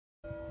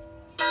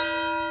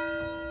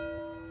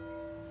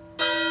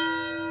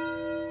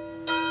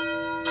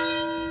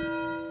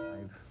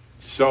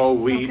So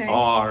we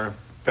are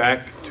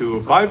back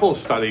to Bible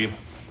study.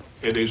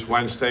 It is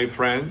Wednesday,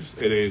 friends.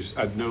 It is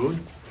at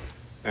noon,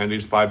 and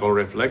it's Bible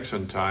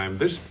reflection time.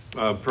 This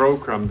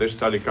program, this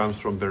study comes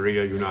from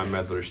Berea United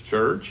Methodist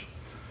Church.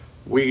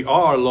 We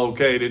are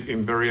located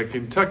in Berea,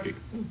 Kentucky,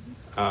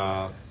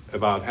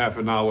 about half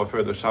an hour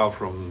further south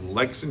from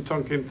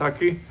Lexington,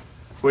 Kentucky,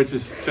 which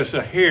is just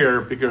a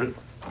hair bigger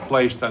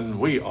place than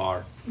we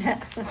are.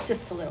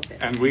 Just a little bit.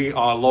 And we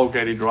are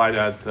located right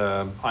at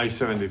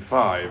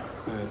I-75.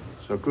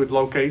 So good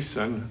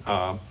location.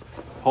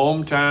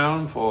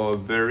 Hometown for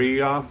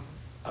Berea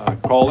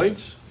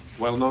College,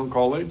 well-known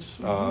college,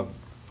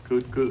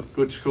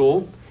 good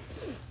school,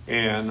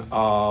 and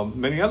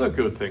many other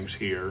good things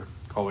here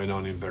going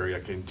on in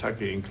Berea,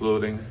 Kentucky,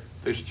 including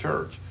this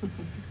church.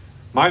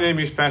 My name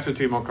is Pastor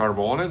Timo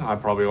Karvonen. I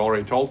probably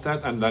already told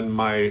that. And then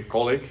my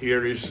colleague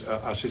here is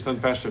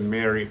Assistant Pastor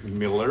Mary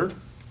Miller.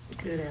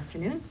 Good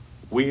afternoon.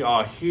 We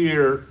are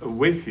here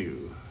with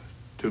you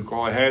to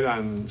go ahead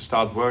and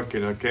start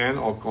working again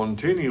or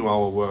continue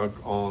our work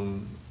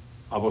on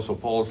Apostle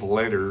Paul's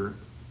letter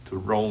to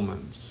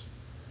Romans.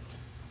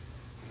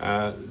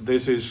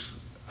 This is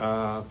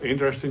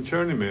interesting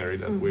journey, Mary,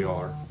 that we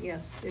are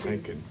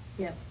taking.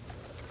 Yep,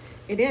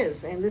 it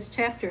is. And this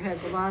chapter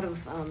has a lot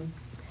of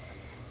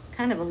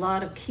a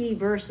lot of key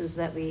verses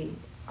that we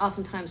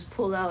oftentimes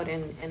pull out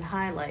and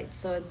highlight.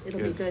 So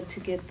it'll be good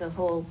to get the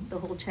whole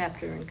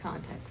chapter in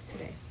context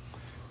today.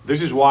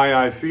 This is why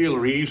I feel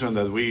reason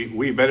that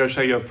we better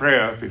say a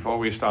prayer before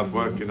we start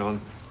working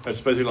on,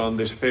 especially on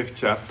this 5th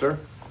chapter,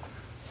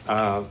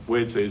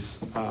 which is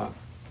a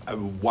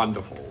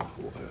wonderful,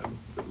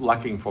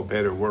 lacking for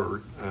better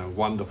word,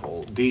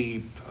 wonderful,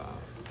 deep,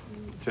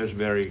 just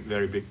very,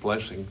 very big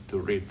blessing to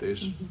read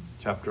these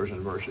chapters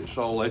and verses.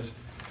 So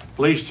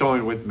please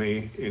join with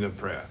me in a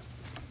prayer.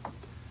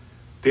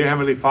 Dear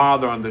Heavenly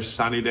Father, on this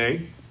sunny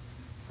day,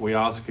 we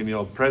ask in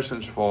your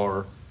presence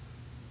for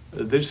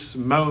this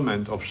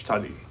moment of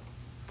study,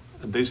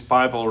 this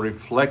Bible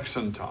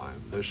reflection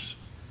time,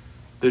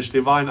 this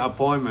divine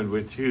appointment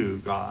with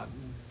you, God,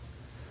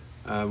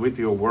 with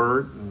your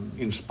word,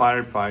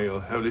 inspired by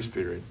your Holy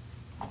Spirit.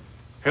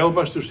 Help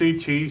us to see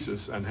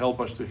Jesus and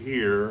help us to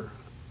hear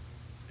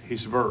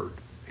his word.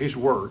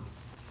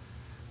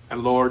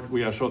 And Lord,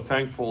 we are so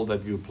thankful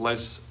that you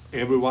bless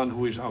everyone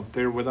who is out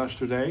there with us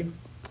today,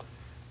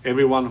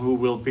 everyone who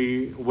will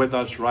be with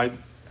us right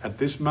at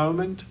this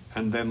moment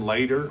and then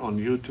later on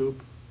YouTube.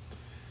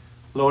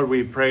 Lord,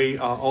 we pray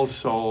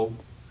also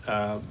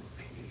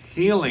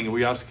healing.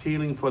 We ask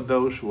healing for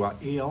those who are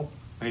ill.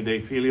 May they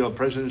feel your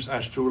presence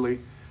as truly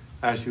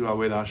as you are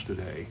with us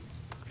today.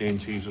 In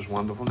Jesus'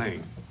 wonderful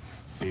name,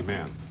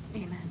 amen.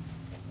 Amen.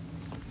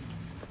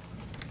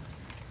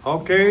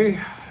 Okay,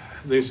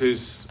 this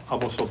is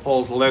Apostle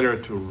Paul's letter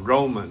to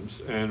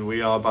Romans, and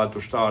we are about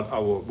to start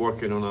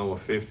working on our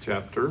 5th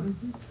chapter.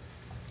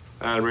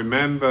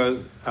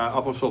 Remember,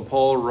 Apostle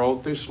Paul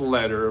wrote this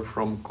letter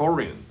from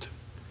Corinth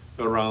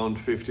around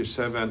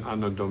 57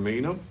 Anno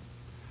Domini.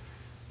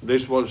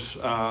 This was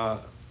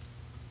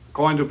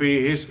going to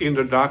be his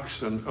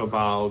introduction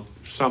about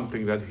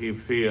something that he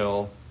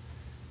feel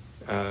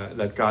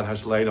that God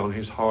has laid on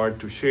his heart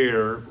to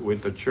share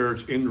with the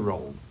church in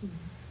Rome.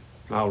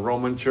 Now,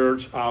 Roman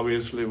church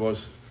obviously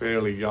was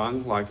fairly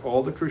young, like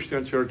all the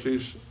Christian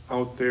churches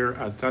out there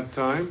at that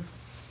time.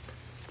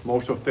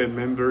 Most of their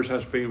members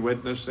has been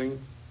witnessing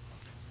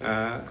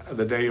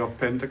the day of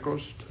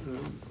Pentecost,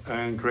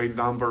 and great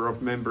number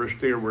of members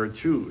there were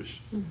Jews.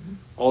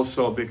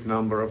 Also a big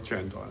number of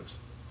Gentiles.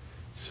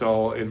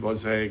 So it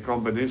was a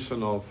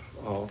combination of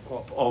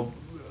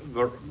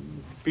the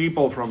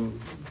people from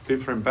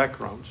different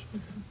backgrounds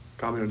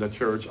coming to the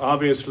church.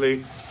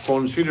 Obviously,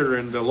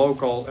 considering the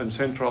local and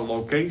central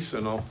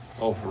location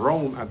of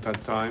Rome at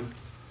that time,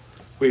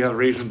 we have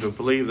reason to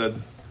believe that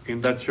in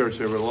that church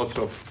there were lots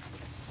of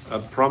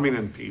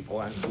prominent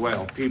people as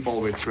well, people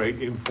with great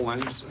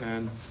influence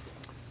and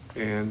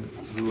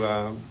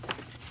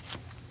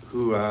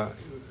who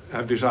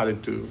have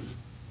decided to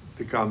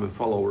become a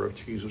follower of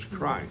Jesus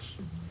Christ.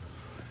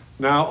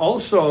 Now,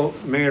 also,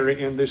 Mary,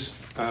 in this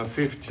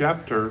 5th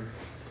chapter,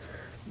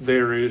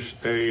 there is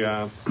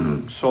a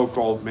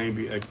so-called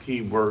maybe a key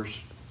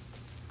verse.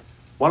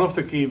 One of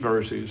the key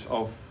verses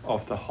of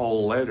the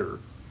whole letter,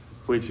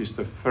 which is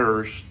the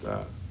first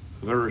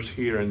verse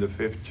here in the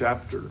 5th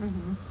chapter.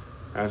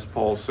 As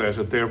Paul says,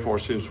 that therefore,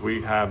 since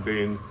we have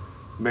been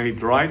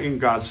made right in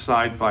God's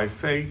sight by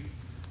faith,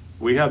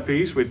 we have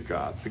peace with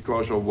God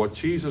because of what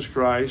Jesus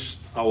Christ,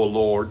 our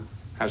Lord,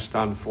 has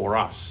done for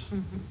us.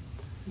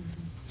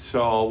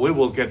 So we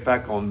will get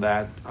back on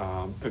that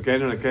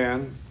again and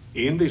again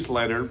in this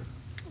letter,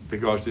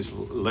 because this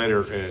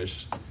letter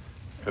is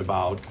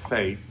about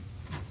faith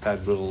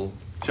that will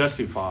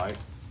justify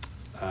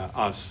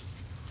us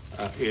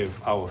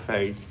if our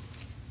faith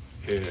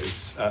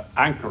is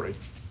anchored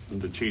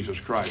into Jesus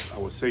Christ,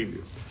 our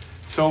Savior.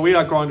 So we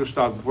are going to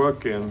start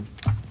working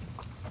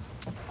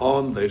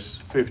on this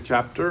 5th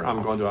chapter.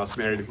 I'm going to ask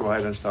Mary to go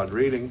ahead and start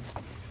reading.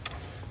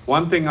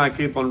 One thing I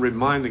keep on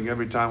reminding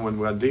every time when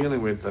we're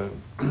dealing with the,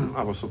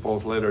 I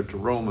suppose, letter to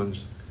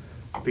Romans,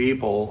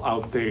 people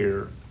out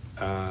there,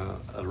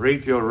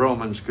 read your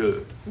Romans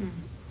good.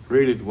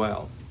 Read it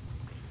well.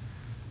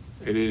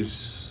 It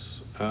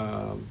is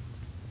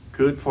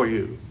good for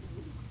you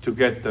to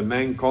get the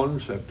main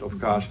concept of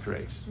God's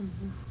grace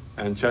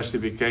and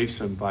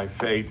justification by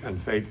faith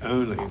and faith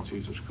only in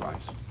Jesus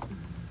Christ.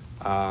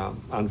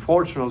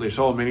 Unfortunately,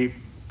 so many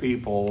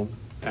people,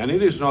 and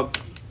it is not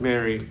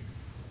very,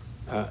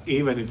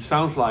 even it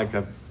sounds like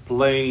a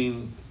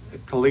plain,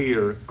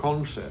 clear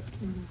concept,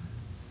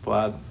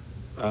 but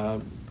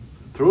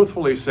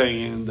truthfully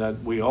saying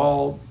that we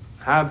all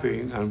have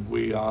been and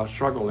we are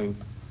struggling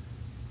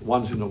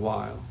once in a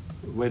while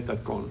with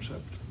that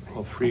concept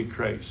of free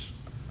grace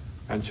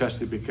and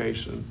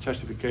justification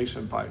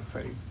by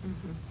faith,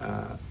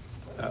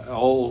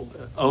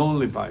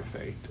 only by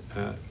faith,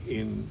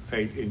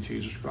 in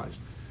Jesus Christ.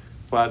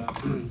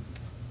 But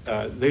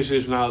this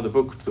is now the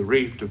book to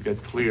read to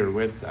get clear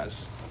with that.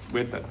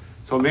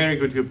 So Mary,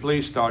 could you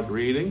please start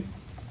reading?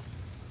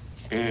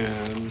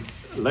 And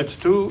let's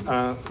do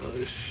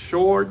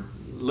short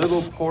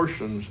little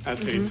portions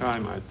at a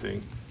time, I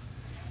think.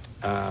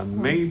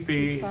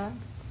 Maybe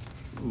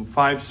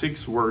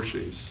 5-6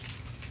 verses.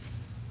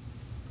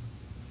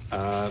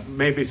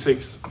 Maybe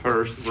 6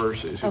 first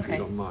verses, if you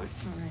don't mind.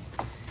 All right.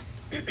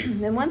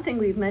 And one thing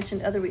we've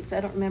mentioned other weeks, I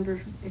don't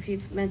remember if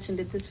you've mentioned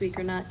it this week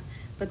or not,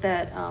 but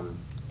that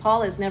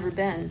Paul has never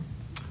been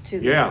to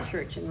the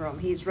church in Rome.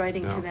 He's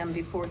writing to them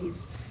before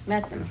he's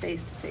met them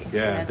face to face.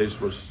 Yeah, this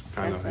was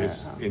kind of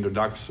his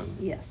introduction.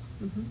 Yes.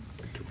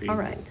 To people.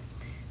 All right.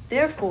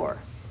 Therefore,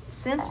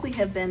 since we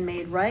have been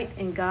made right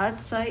in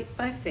God's sight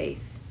by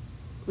faith,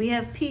 we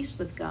have peace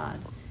with God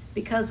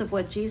because of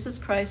what Jesus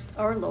Christ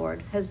our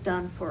Lord has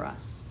done for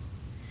us.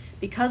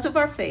 Because of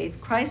our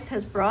faith, Christ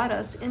has brought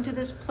us into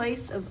this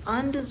place of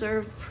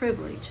undeserved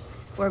privilege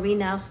where we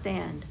now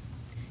stand,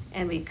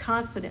 and we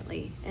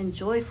confidently and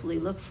joyfully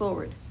look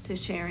forward to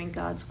sharing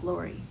God's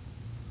glory.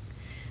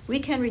 We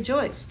can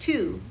rejoice,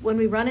 too, when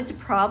we run into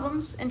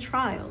problems and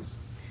trials,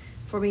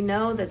 for we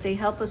know that they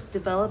help us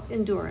develop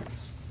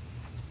endurance.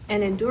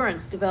 And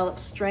endurance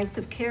develops strength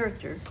of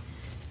character,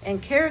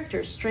 and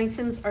character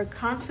strengthens our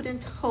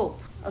confident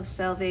hope of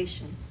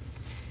salvation.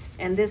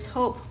 And this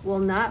hope will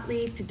not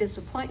lead to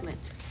disappointment,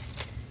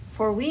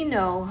 for we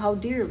know how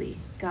dearly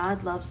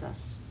God loves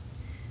us,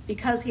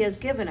 because he has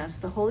given us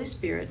the Holy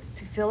Spirit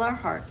to fill our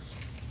hearts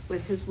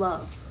with his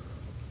love.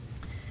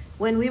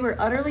 When we were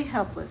utterly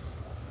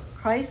helpless,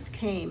 Christ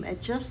came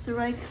at just the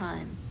right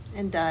time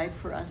and died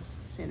for us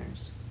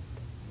sinners.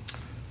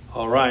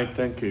 All right,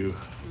 thank you.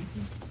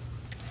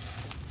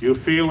 You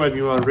feel when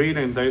you are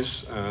reading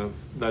this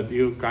that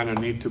you kind of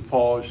need to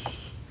pause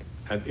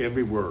at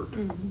every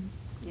word.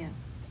 Yeah.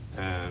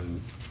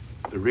 And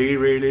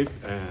reread it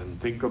and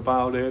think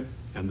about it.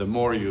 And the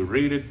more you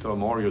read it, the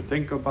more you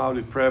think about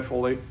it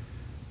prayerfully,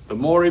 the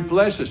more it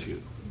blesses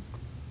you.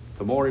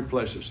 The more it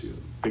blesses you.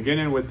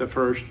 Beginning with the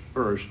first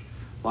verse,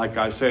 like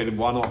I said,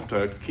 one of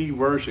the key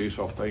verses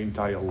of the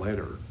entire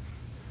letter.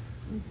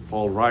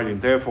 Paul writing,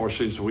 therefore,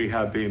 since we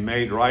have been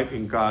made right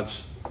in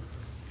God's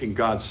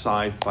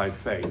sight by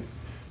faith.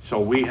 So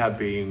we have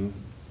been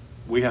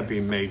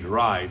made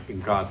right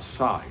in God's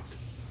sight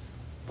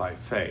by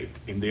faith.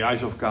 In the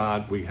eyes of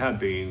God, we have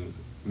been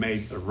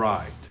made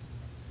right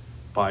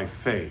by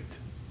faith.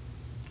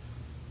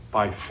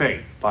 By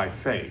faith, by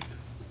faith.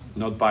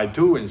 Not by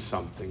doing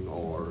something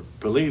or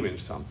believing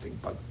something,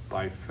 but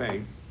by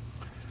faith.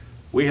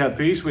 We have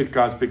peace with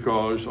God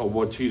because of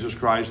what Jesus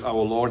Christ our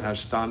Lord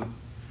has done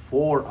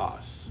for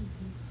us.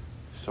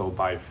 So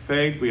by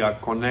faith we are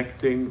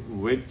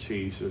connecting with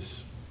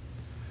Jesus,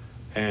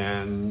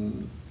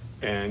 and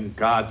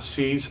God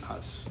sees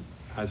us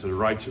as the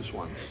righteous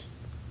ones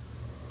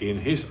in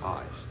his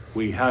eyes.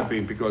 We have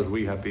been, because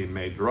we have been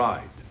made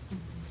right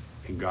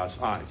in God's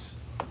eyes,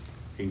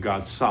 in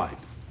God's sight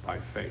by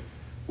faith.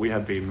 We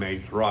have been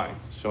made right.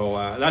 So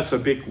that's a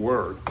big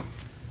word,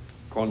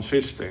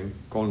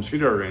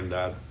 considering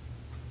that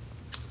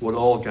what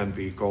all can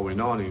be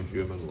going on in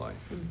human life.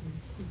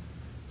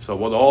 So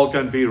what all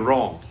can be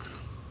wrong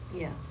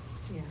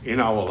in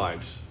our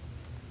lives.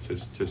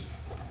 Just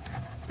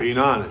being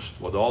honest.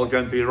 What all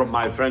can be wrong,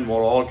 my friend,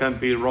 what all can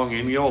be wrong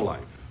in your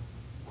life.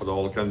 What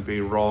all can be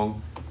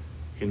wrong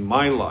in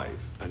my life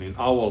and in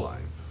our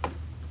life.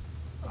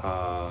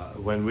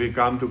 When we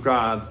come to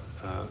God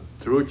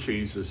through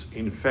Jesus,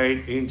 in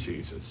faith in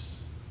Jesus,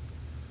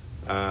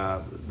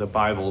 the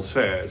Bible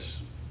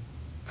says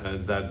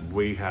that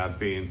we have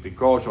been,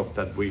 because of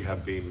that, we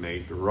have been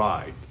made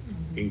right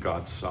in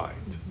God's sight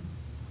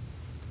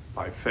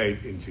by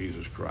faith in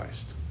Jesus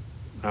Christ.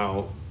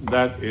 Now,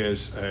 that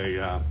is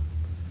a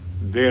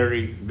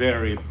very,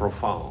 very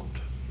profound,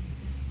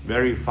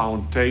 very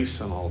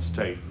foundational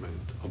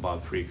statement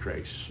about free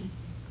grace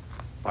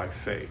by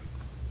faith.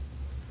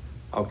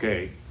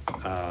 Okay,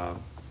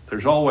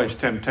 there's always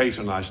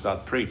temptation I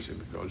start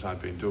preaching, because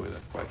I've been doing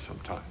it quite some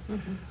time.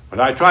 But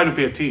I try to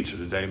be a teacher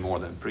today more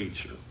than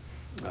preacher.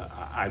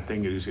 I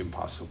think it is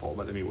impossible,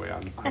 but anyway,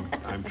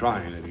 I'm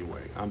trying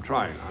anyway. I'm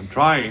trying.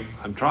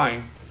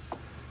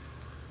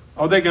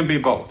 Oh, they can be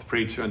both,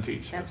 preacher and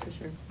teacher. That's for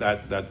sure.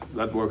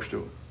 That works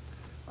too.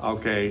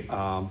 Okay,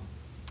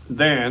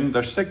 then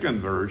the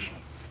second verse,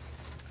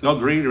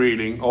 not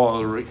rereading,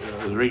 or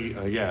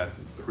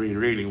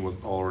rereading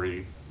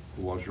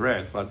was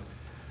read, but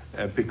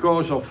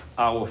because of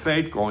our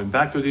faith, going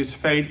back to this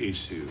faith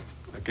issue,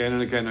 again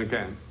and again and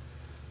again,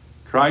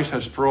 Christ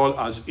has brought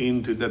us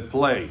into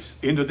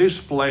this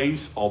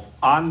place of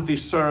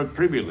undeserved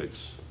privilege,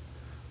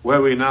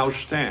 where we now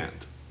stand.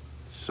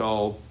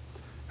 So,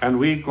 and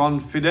we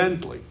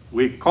confidently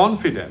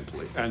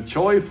and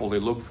joyfully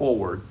look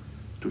forward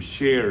to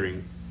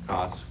sharing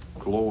God's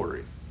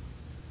glory.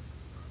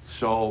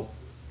 So,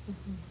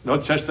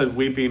 not just that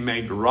we've been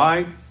made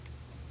right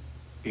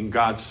in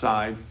God's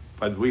sight,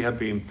 but we have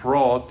been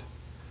brought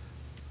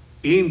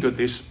into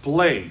this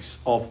place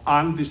of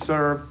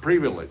undeserved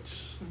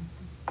privilege.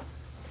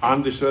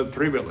 Undeserved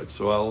privilege.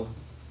 Well,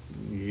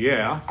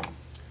 yeah,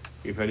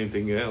 if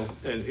anything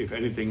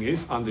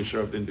is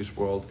undeserved in this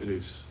world, it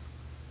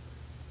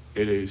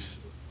is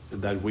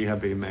that we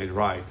have been made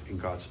right in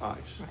God's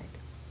eyes. Right.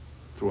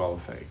 Through our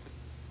faith.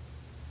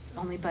 It's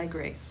only by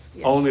grace.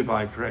 Yes. Only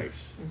by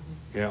grace.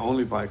 Mm-hmm. Yeah,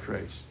 only by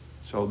grace.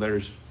 So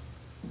there's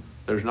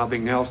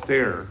nothing else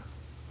there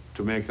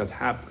to make that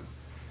happen.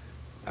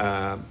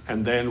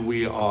 And then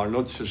we are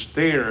not just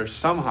there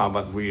somehow,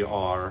 but we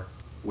are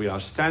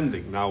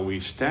standing. Now we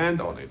stand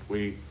on it.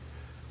 We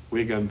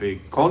can be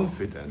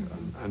confident,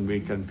 and we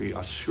can be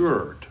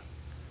assured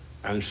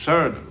and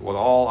certain, what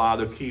all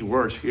other key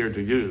words here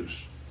to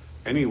use.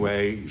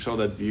 Anyway, so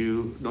that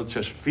you not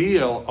just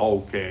feel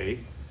okay,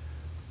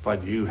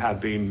 but you have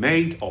been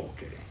made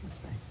okay.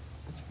 That's right.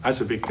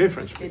 That's a big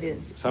difference. It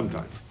is.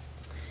 Sometimes.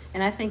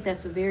 And I think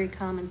that's a very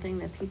common thing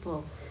that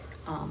people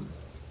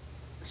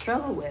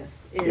struggle with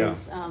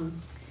is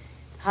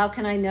how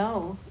can I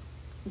know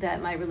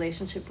that my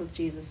relationship with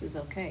Jesus is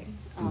okay?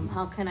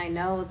 How can I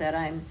know that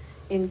I'm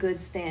in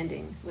good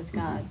standing with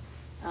God?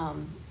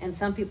 And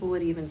some people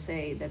would even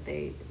say that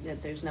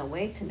there's no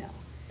way to know.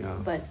 Yeah.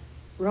 But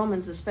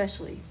Romans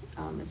especially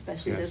Yes.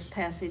 this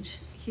passage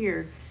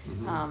here,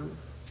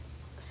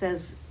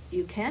 says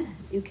you can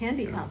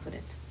be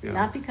confident. Yeah.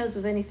 Not because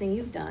of anything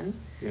you've done,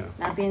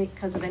 not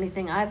because of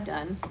anything I've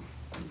done,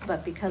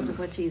 but because of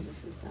what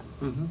Jesus has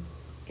done.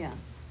 Yeah.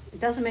 It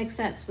doesn't make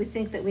sense. We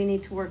think that we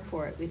need to work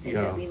for it. We think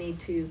that we need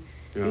to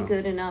be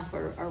good enough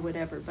or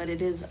whatever, but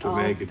it is to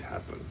make it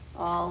happen.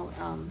 All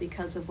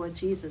because of what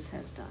Jesus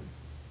has done.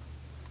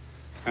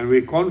 And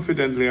we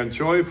confidently and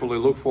joyfully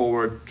look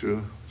forward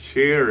to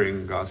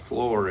sharing God's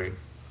glory.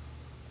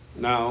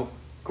 Now,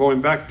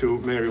 going back to,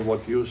 Mary,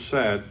 what you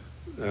said,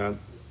 that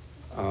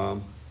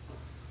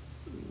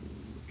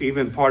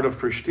even part of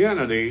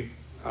Christianity,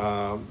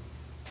 I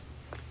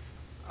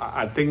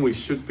think we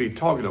should be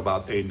talking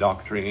about a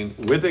doctrine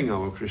within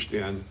our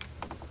Christian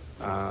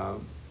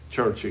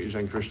churches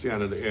and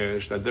Christianity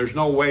is that there's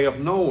no way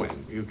of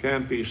knowing. You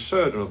can't be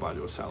certain about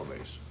your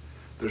salvation.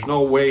 There's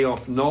no way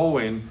of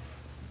knowing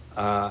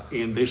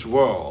in this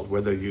world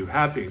whether you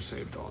have been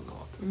saved or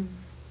not.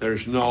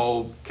 There's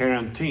no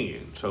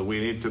guarantee. So we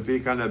need to be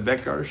kind of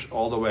beggars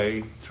all the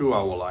way through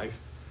our life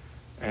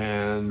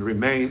and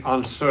remain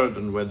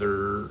uncertain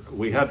whether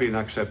we have been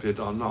accepted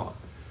or not.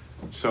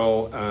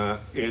 So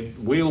it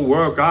will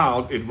work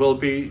out. It will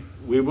be,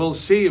 we will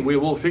see, we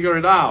will figure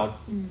it out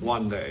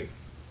one day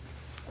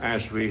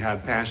as we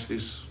have passed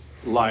this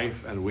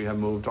life and we have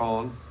moved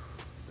on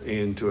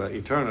into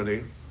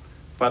eternity.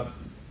 But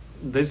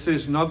this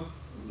is not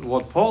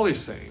what Paul is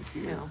saying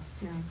here.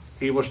 No.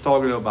 He was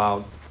talking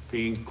about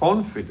being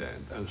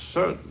confident and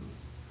certain.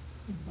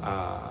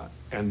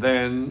 And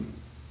then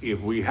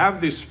if we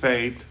have this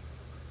faith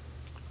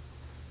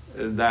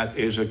that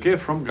is a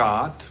gift from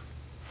God,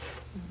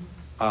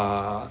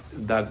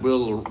 that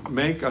will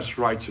make us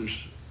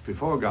righteous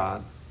before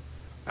God,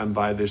 and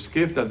by this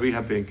gift that we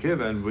have been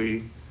given,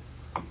 we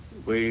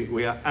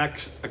are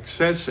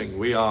accessing,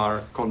 we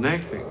are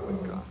connecting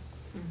with God.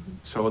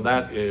 So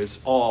that is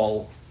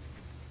all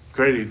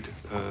credit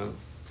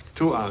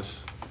to us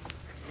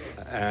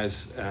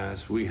as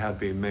we have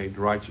been made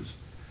righteous.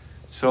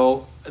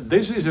 So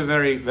this is a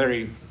very,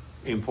 very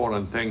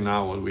important thing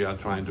now what we are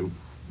trying to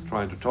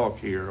talk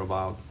here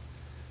about,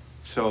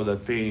 so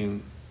that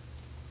being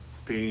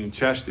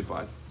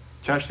justified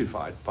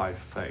by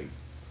faith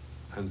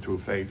and through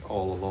faith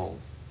all alone.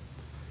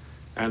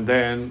 And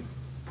then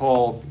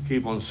Paul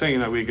keep on saying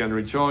that we can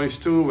rejoice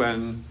too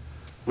when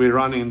we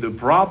run into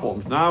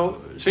problems. Now,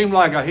 it seems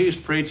like he's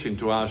preaching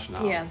to us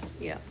now. Yes,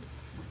 yeah.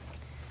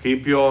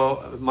 Keep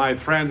my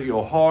friend,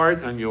 your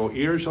heart and your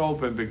ears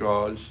open,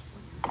 because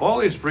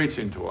Paul is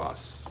preaching to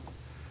us.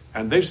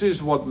 And this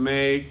is what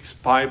makes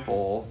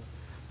people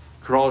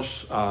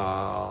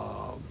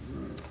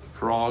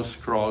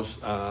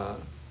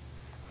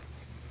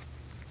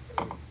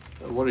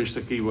what is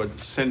the key word?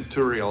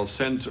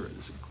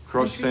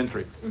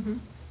 Cross-centric.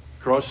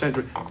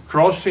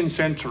 crossing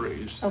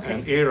centuries Okay.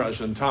 and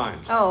eras and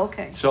times. Oh,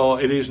 okay. So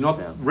it is not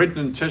So-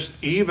 written just,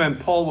 even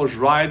Paul was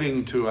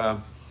writing to,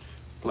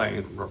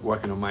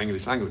 working on my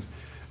English language,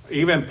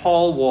 even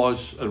Paul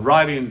was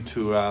writing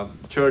to a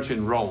church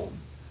in Rome,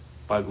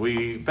 but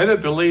we better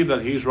believe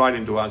that he's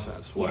writing to us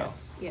as well.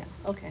 Yes, yeah,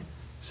 okay.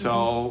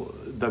 So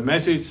the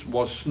message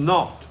was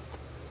not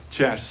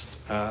just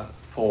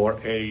for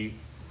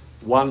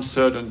one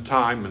certain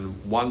time and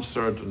one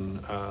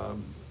certain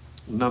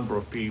number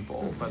of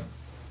people, but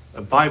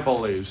the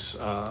Bible is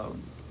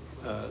relevant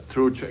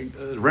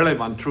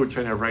through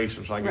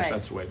generations. I guess Right,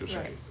 that's the way to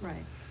say it.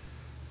 Right.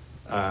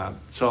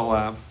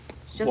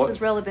 It's just what-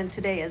 as relevant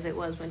today as it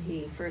was when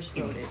he first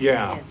wrote it.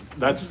 Yeah, Yes.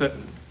 that's the.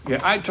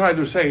 Yeah, I try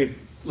to say it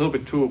a little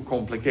bit too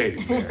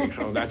complicated, Mary.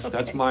 So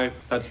that's my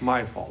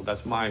fault.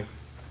 That's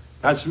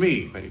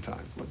me many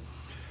times. But,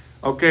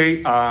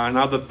 okay,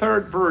 now the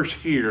third verse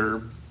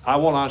here, I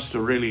want us to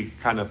really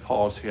kind of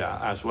pause here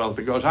as well,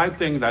 because I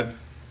think that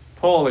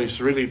Paul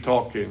is really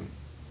talking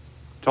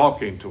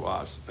to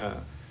us.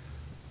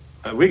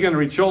 We can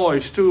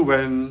rejoice too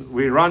when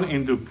we run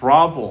into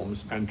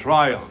problems and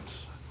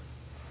trials.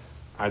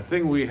 I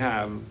think we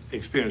have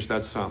experienced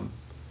that some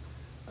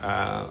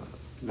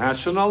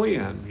nationally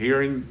and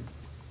here in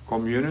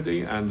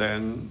community and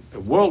then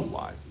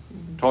worldwide,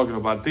 talking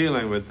about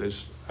dealing with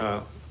this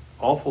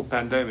awful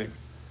pandemic.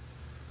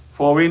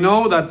 For we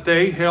know that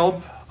they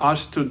help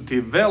us to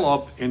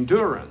develop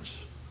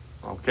endurance,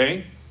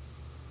 okay?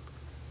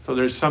 So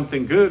there's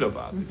something good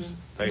about this.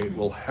 They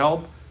will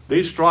help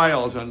these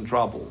trials and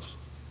troubles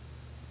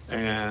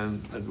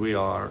and that we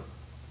are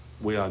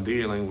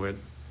dealing with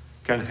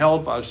can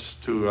help us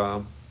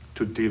to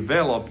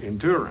develop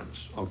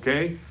endurance,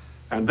 okay?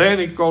 And then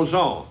it goes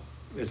on.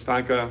 It's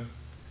like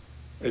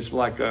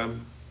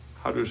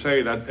how to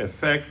say that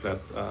effect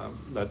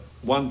that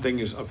one thing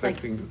is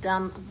affecting.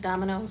 Like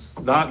dominoes?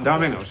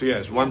 Dominoes,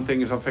 yes. One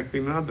thing is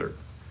affecting another.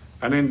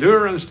 And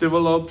endurance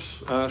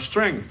develops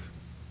strength,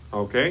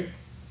 okay?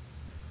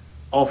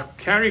 Of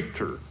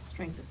character.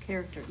 Strength of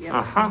character, yeah.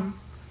 Uh-huh.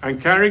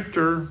 And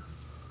character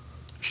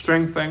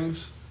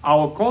strengthens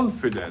our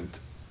confident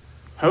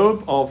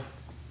hope of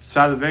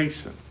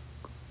salvation.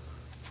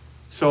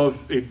 So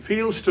it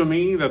feels to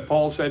me that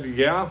Paul said,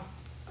 yeah,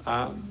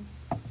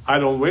 I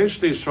don't wish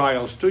these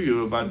trials to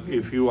you, but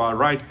if you are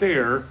right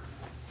there,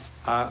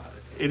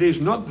 it is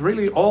not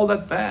really all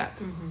that bad.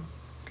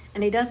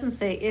 And he doesn't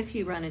say if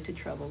you run into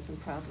troubles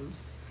and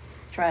problems,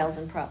 trials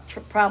and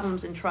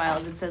problems and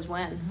trials. It says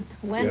when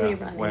we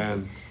run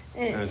into.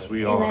 As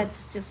we and are.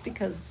 that's just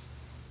because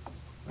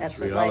that's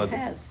what reality. life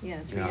has. Yeah,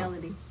 it's Yeah.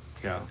 reality.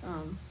 Yeah.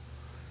 Um,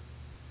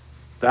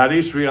 That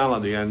is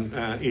reality, and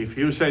if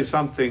you say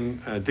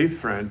something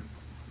different,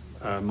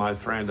 my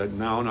friend, that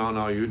no,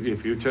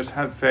 if you just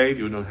have faith,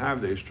 you don't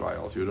have these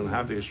trials, you don't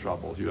have these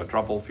troubles, you're a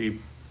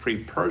trouble-free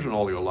person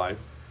all your life,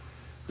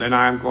 then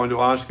I'm going to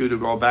ask you to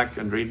go back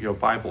and read your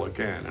Bible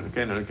again and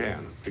again and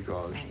again,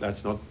 because Right.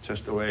 that's not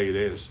just the way it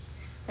is.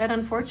 That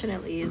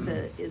unfortunately is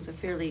a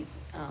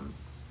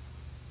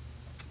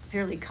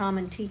fairly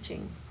common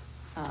teaching.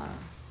 Yeah.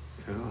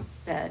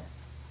 That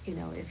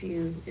if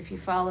you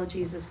follow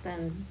Jesus,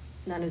 then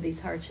none of these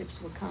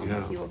hardships will come.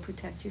 Yeah. He will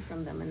protect you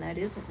from them, and that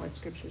isn't what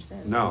Scripture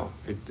says. No,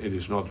 it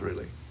is not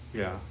really.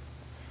 Yeah.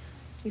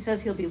 He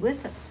says He'll be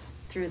with us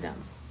through them.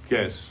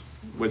 Yes,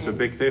 with a And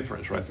big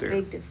difference right It's there.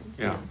 a big difference.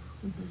 Yeah.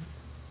 Mhm.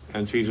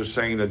 And Jesus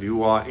saying that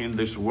you are in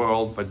this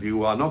world, but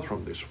you are not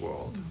from this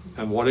world.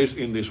 And what is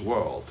in this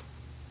world?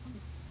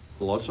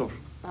 Lots of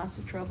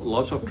troubles.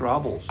 Lots of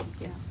troubles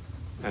Yeah.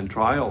 and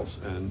trials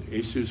and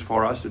issues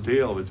for us to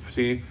deal with.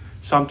 See,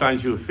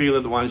 sometimes you feel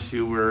it once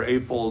you were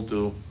able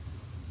to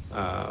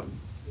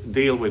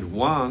deal with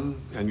one,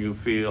 and you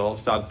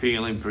start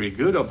feeling pretty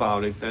good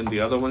about it, then the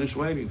other one is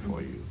waiting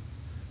for you.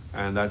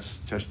 And that's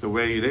just the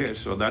way it is.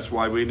 So that's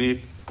why we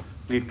need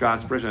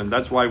God's presence.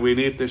 That's why we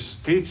need this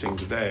teaching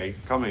today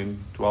coming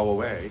to our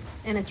way.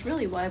 And it's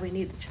really why we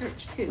need the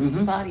church too, the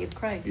Mhm. body of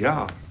Christ.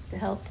 Yeah. To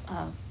help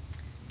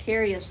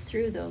carry us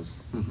through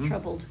those Mhm.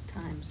 troubled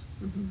times.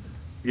 Mhm.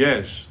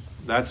 Yes,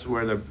 that's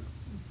where the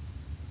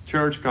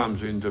church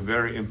comes into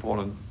very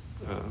important.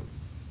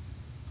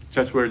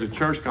 That's where the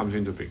church comes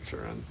into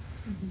picture, and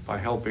by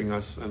helping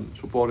us and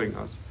supporting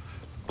us.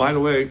 By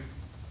the way,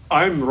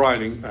 I'm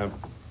writing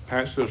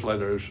pastor's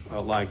letters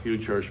like you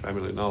church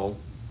family know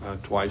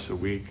twice a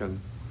week, and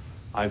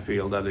I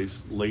feel that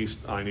is least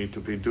I need to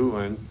be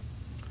doing.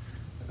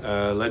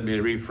 Let me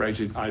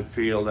rephrase it. I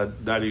feel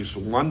that is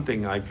one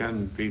thing I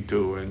can be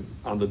doing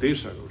under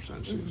these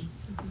circumstances,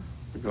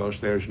 because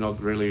there's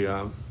not really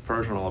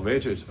personal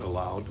visits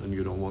allowed, and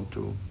you don't want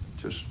to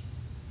just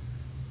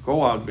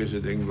go out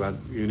visiting, but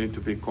you need to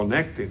be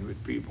connecting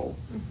with people.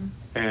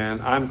 And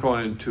I'm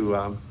going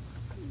to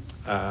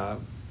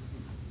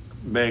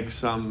make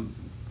some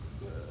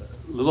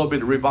little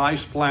bit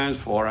revised plans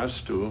for us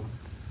to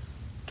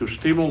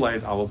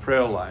stimulate our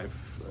prayer life,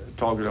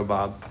 talking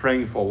about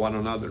praying for one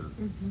another.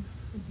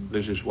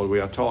 This is what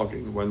we are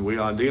talking when we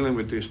are dealing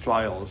with these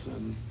trials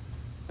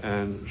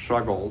and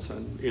struggles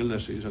and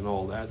illnesses and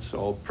all that.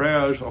 So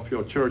prayers of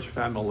your church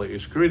family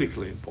is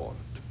critically important.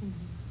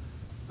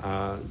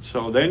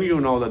 So then you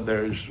know that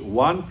there is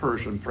one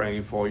person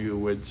praying for you,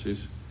 which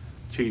is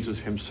Jesus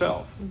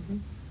himself,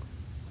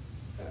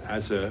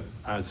 as a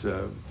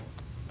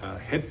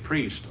head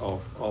priest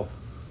of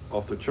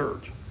the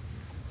church.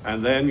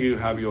 And then you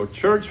have your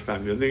church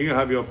family, and then you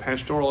have your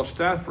pastoral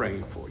staff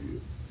praying for you.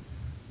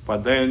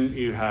 But then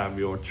you have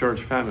your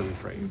church family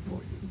praying for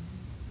you.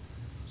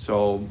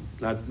 So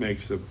that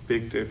makes a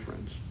big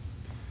difference.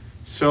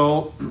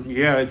 So,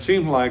 yeah, it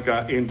seems like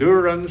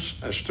endurance,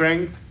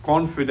 strength,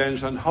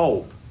 confidence, and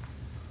hope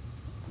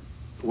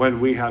when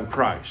we have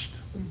Christ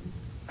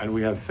and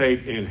we have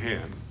faith in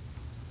him.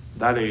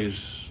 That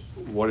is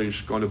what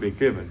is going to be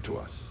given to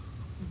us.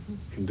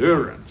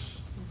 Endurance,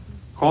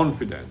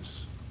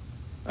 confidence,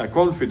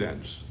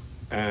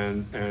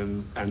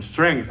 and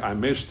strength. I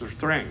missed the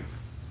strength.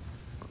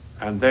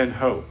 And then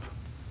hope.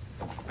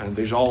 And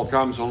this all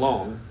comes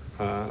along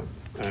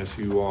as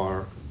you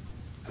are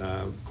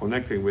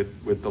connecting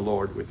with the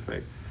Lord with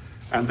faith.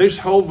 And this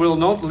hope will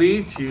not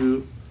lead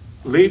to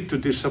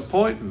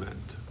disappointment.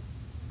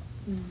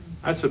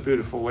 That's a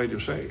beautiful way to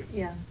say it.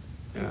 Yeah.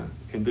 Yeah.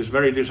 In this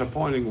very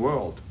disappointing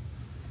world.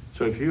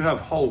 So if you have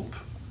hope,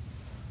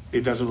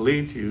 it doesn't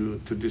lead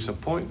you to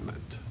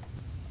disappointment.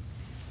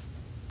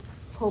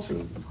 Hope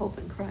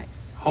in Christ.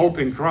 Hope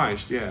in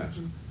Christ, yes.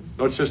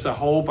 Not just a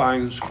hope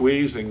I'm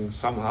squeezing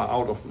somehow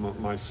out of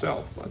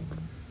myself, but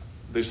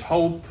this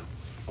hope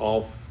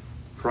of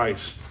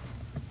Christ,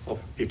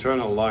 of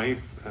eternal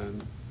life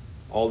and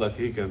all that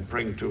he can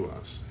bring to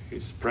us.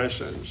 His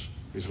presence,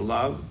 his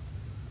love,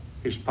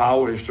 his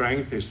power, his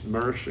strength, his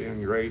mercy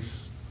and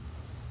grace.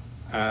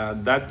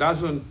 That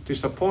doesn't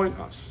disappoint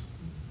us.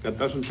 That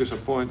doesn't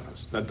disappoint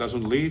us. That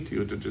doesn't lead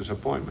you to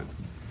disappointment.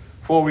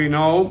 For we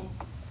know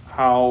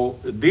how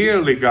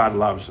dearly God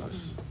loves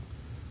us,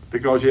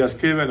 because he has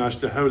given us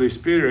the Holy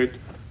Spirit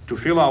to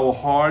fill our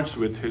hearts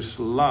with his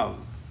love.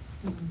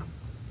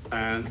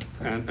 And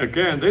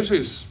again, this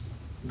is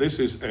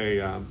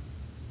a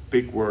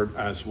big word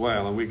as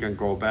well, and we can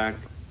go back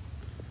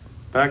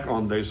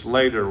on this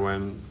later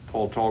when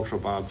Paul talks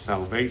about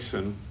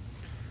salvation.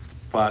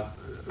 But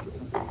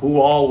who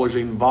all was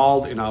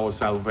involved in our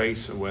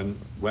salvation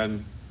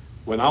when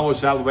our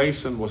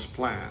salvation was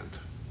planned?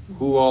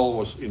 Who all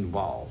was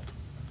involved?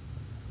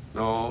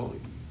 No,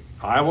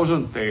 I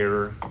wasn't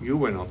there, you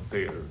were not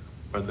there,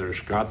 but there's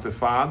God the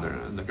Father,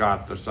 and the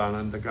God the Son,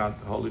 and the God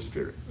the Holy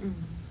Spirit.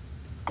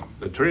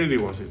 The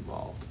Trinity was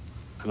involved,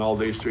 and all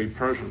these three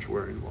persons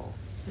were involved.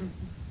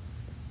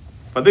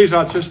 But these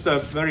are just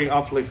very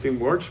uplifting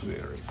words,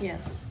 Mary.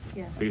 Yes.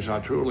 These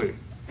are truly,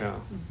 yeah.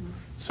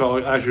 So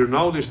as you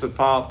notice that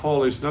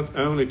Paul is not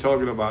only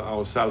talking about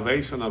our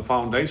salvation and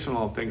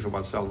foundational things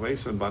about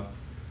salvation, but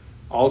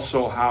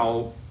also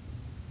how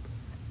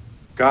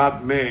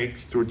God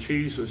makes, through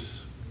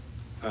Jesus,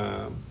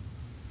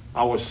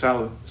 our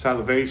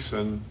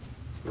salvation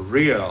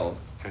real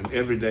and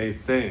everyday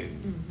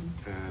thing,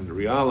 and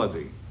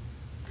reality,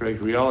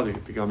 great reality,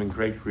 becoming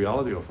great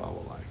reality of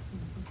our life.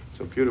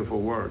 So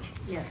beautiful words.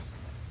 Yes.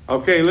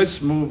 Okay,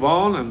 let's move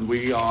on, and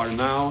we are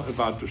now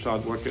about to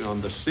start working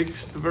on the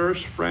 6th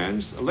verse,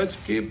 friends. Let's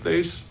keep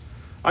this.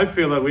 I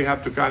feel that we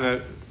have to kind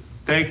of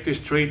take this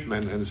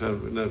treatment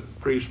in a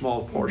pretty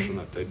small portion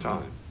at a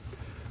time.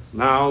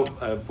 Now,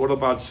 what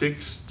about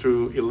 6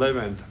 through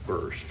 11th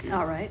verse?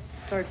 All right.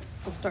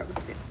 We'll start with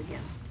 6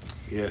 again.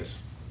 Yes.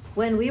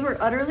 When we were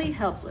utterly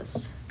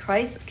helpless,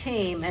 Christ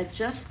came at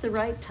just the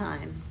right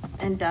time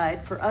and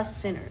died for us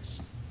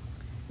sinners.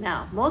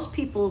 Now, most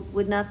people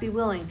would not be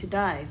willing to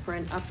die for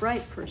an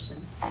upright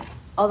person,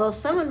 although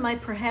someone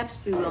might perhaps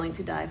be willing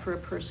to die for a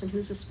person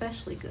who's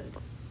especially good.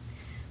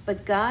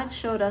 But God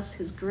showed us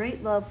his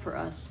great love for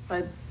us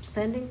by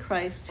sending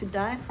Christ to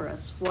die for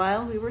us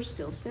while we were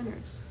still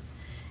sinners.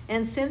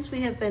 And since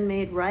we have been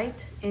made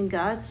right in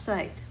God's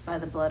sight by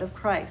the blood of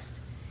Christ,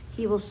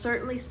 he will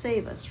certainly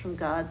save us from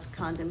God's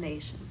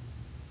condemnation.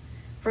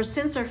 For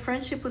since our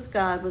friendship with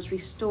God was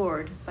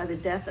restored by the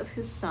death of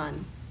his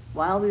Son,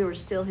 while we were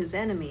still his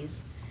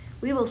enemies,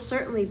 we will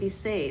certainly be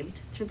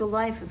saved through the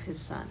life of his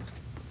Son.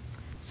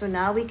 So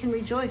now we can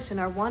rejoice in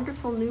our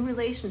wonderful new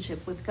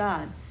relationship with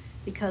God,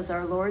 because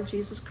our Lord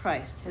Jesus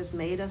Christ has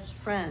made us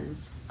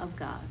friends of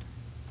God.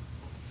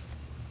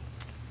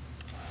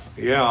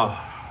 Yeah,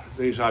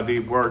 these are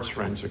deep words,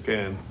 friends,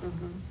 again.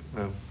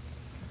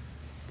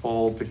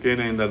 Paul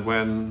beginning that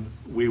when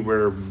we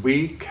were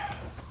weak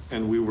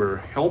and we were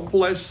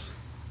helpless,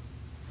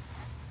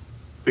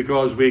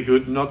 because we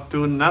could not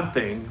do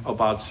nothing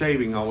about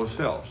saving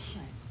ourselves.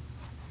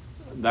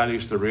 That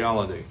is the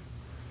reality.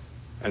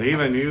 And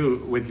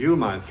even with you,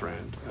 my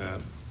friend,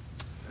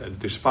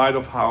 despite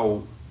of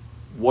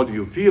what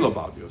you feel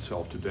about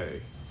yourself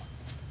today,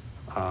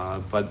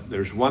 but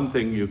there's one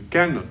thing you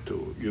cannot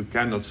do. You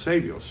cannot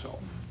save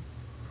yourself.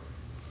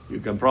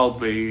 You can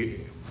probably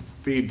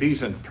be a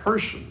decent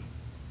person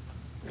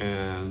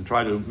and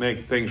try to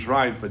make things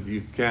right, but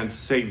you can't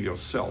save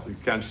yourself. You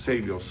can't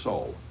save your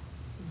soul.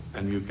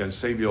 and you can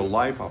save your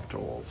life after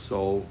all.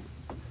 So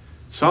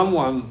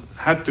someone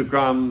had to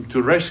come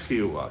to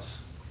rescue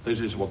us. This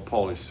is what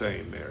Paul is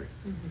saying, Mary.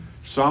 Mm-hmm.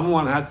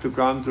 Someone had to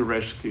come to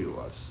rescue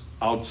us,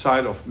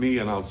 outside of me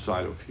and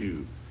outside of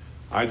you,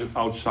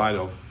 outside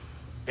of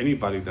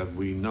anybody that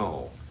we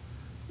know.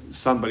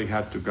 Somebody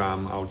had to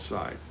come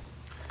outside.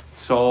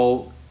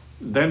 So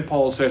then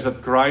Paul says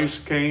that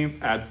Christ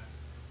came at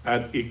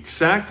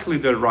exactly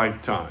the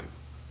right time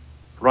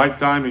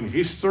in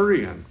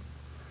history and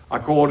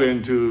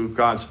according to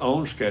God's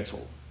own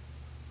schedule.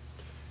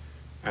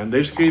 And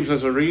this gives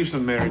us a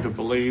reason, Mary, to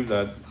believe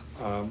that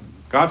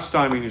God's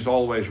timing is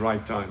always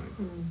right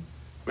timing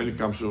when it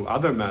comes to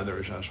other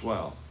matters as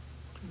well.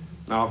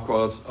 Now, of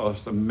course,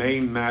 the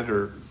main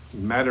matter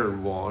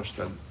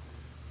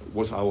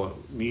was our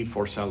need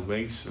for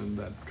salvation,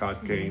 that God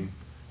came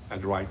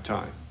at the right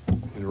time,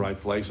 in the right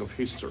place of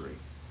history.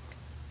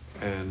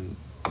 And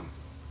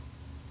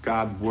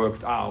God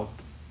worked out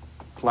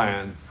a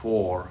plan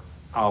for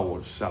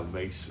our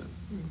salvation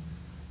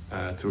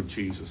through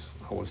Jesus,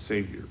 our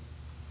Savior.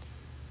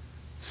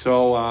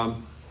 So,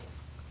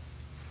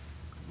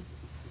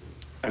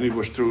 and it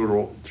was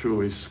through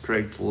His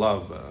great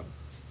love.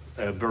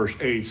 Verse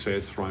 8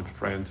 says,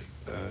 friend,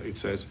 it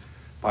says,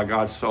 by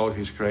God showed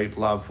His great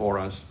love for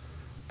us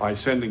by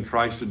sending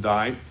Christ to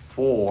die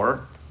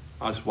for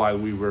us while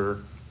we were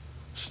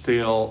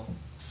still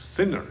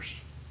sinners.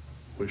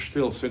 We're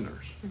still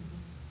sinners.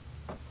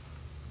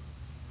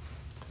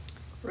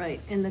 Right,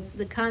 and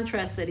the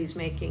contrast that he's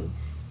making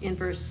in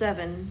verse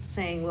 7,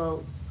 saying,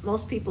 well,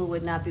 most people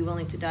would not be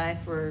willing to die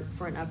for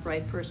an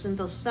upright person,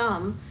 though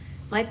some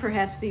might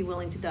perhaps be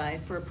willing to die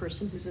for a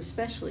person who's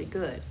especially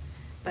good.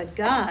 But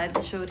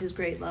God showed His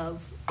great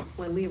love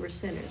when we were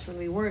sinners, when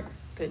we weren't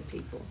good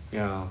people.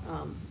 Yeah.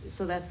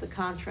 So that's the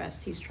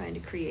contrast he's trying to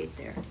create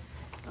there,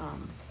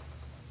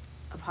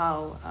 of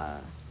how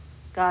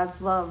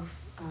God's love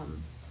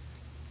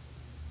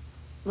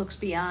looks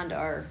beyond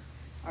our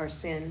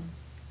sin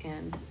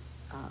and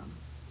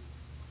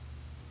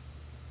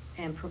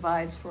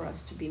provides for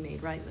us to be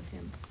made right with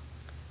Him.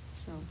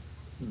 So.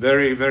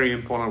 Very, very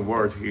important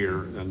word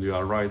here, and you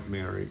are right,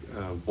 Mary.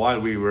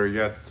 While we were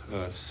yet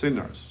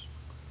sinners,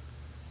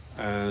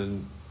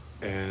 and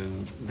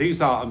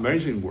these are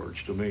amazing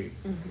words to me,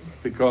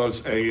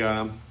 because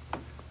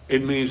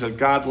it means that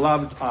God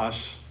loved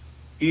us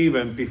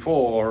even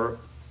before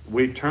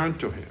we turned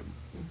to Him,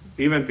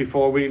 even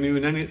before we knew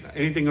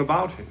anything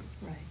about Him.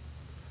 Right.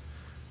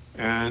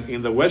 And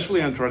in the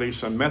Wesleyan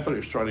tradition,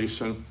 Methodist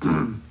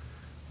tradition,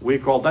 we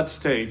call that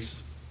stage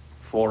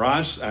for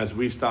us as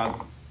we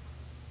start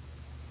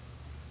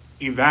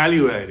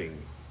evaluating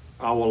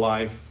our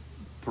life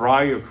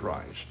prior to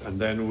Christ, and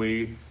then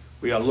we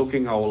are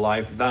looking our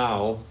life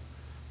now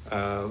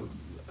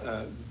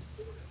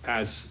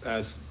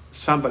as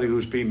somebody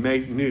who's been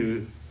made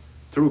new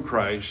through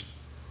Christ,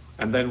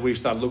 and then we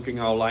start looking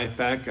our life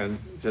back and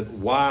said,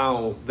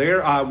 wow,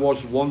 there I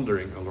was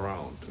wandering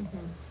around,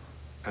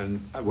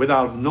 and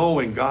without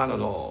knowing God at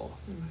all,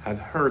 had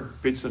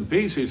heard bits and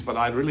pieces, but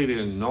I really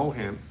didn't know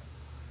Him.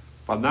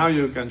 But now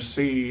you can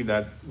see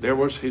that there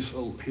was His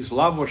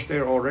love was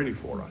there already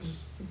for us,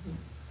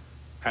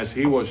 as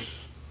He was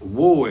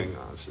wooing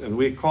us, and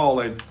we call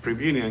it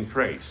prevenient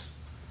grace.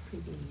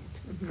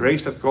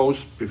 Grace that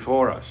goes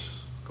before us,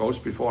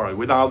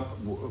 without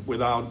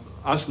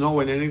us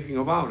knowing anything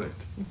about it.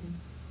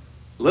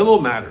 Little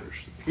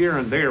matters here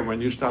and there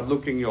when you start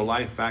looking your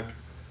life back,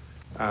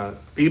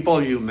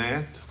 people you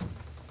met,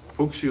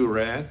 books you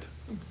read,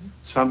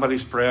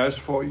 somebody's prayers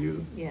for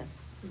you. Yes.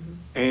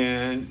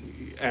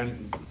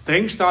 And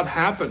things start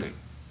happening.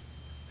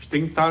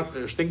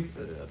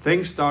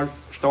 Things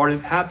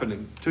started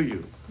happening to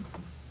you.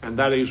 And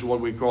that is what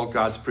we call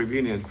God's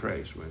prevenient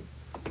grace, when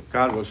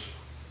God was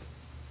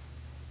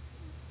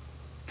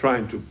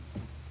trying to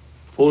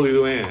pull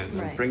you in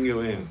and bring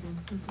you in,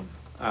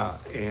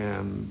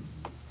 and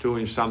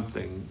doing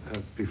something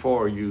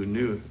before you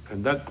knew.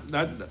 And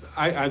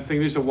I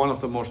think this is one of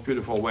the most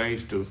beautiful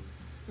ways to,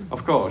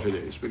 of course it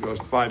is, because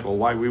the Bible,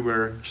 while we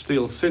were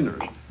still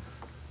sinners,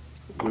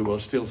 we were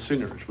still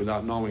sinners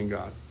without knowing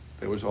God.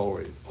 There was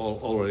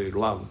already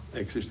love,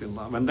 existing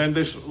love. And then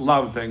this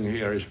love thing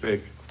here is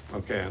big.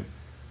 Okay,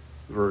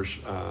 verse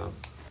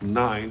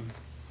 9.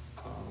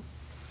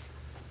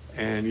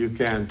 And you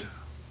can't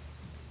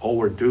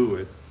overdo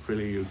it,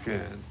 really you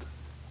can't.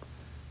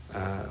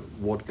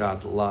 What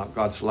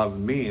God's love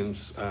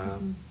means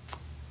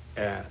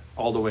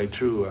all the way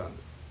through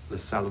the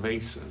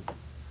salvation.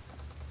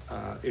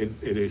 It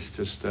is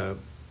just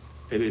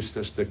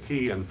the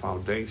key and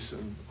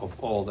foundation of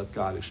all that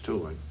God is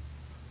doing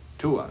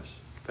to us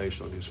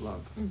based on His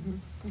love.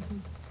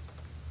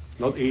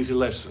 Not easy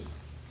lesson.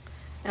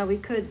 Now we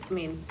could,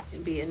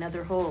 it'd be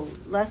another whole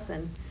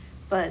lesson,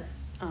 but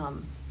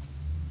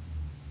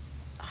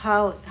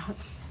how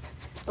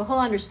the whole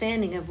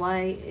understanding of why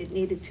it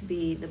needed to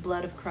be the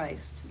blood of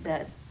Christ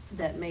that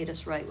made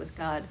us right with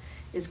God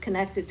is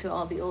connected to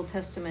all the Old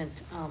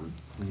Testament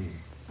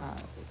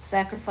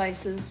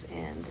sacrifices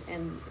and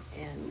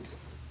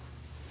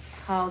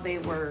how they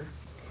were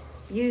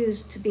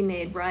used to be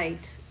made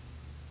right,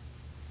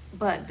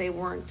 but they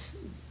weren't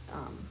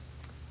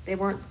they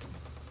weren't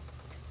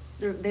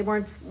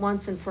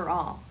once and for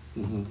all.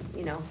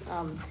 You know,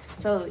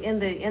 so in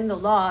the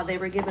law, they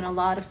were given a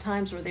lot of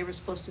times where they were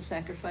supposed to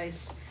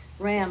sacrifice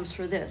rams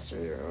for this,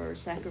 or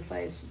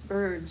sacrifice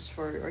birds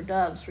or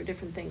doves for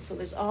different things. So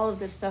there's all of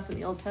this stuff in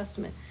the Old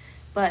Testament,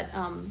 but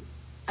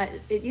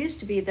it used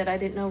to be that I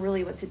didn't know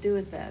really what to do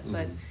with that.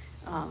 But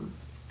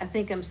I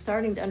think I'm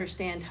starting to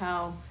understand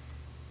how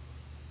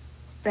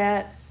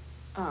that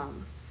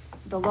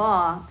the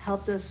law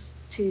helped us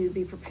to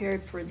be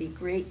prepared for the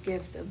great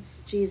gift of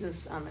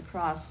Jesus on the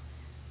cross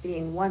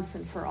being once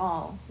and for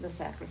all the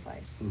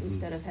sacrifice,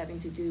 instead of having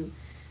to do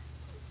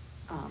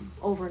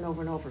over and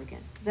over and over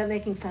again. Is that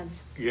making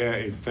sense? Yeah,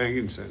 it's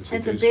making sense.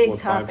 It's a big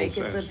topic.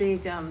 It's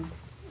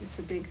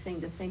a big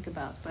thing to think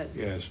about. But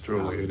yes,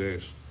 truly it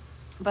is.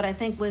 But I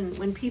think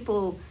when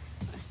people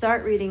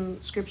start reading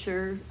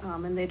Scripture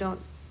and they don't,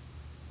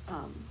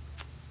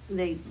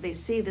 they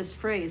see this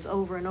phrase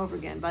over and over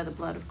again, by the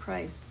blood of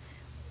Christ,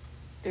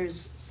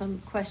 there's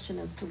some question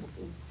as to,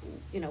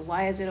 you know,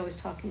 why is it always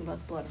talking about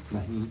the blood of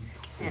Christ?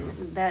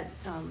 And that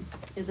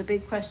is a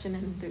big question,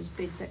 and there's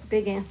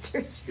big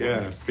answers.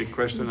 Yeah, big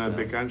question and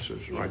big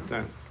answers right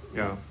there.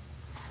 Yeah.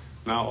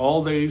 Now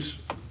all these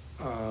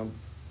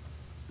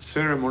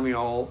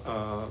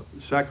ceremonial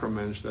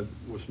sacraments that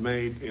was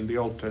made in the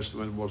Old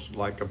Testament was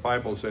like the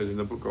Bible says in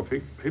the book of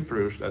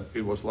Hebrews, that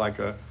it was like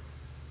a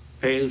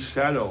pale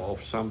shadow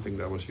of something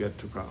that was yet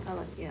to come.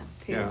 Oh, yeah,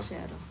 pale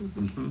shadow.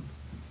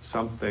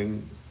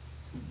 Something,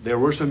 there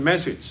was a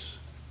message,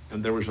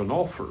 and there was an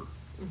offer,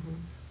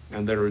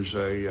 and there is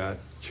a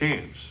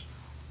chance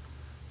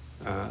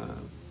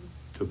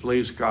to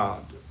please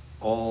God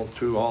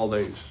through all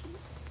days.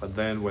 But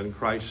then when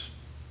Christ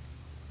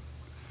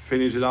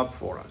finished it up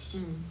for us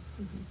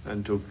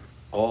and took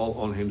all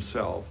on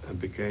himself and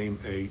became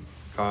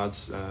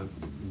God's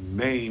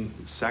main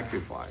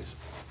sacrifice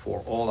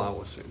for all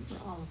our sins.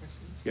 For all of our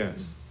sins.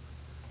 Yes.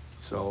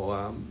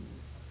 So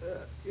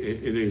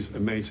it is an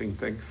amazing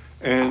thing.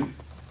 And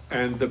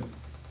the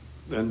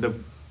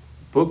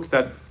book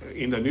that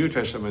in the New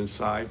Testament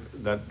side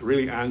that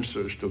really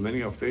answers to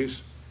many of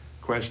these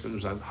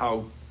questions, and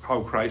how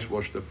Christ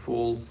was the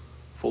full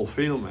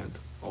fulfillment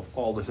of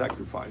all the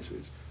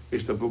sacrifices,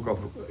 is the book of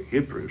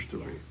Hebrews to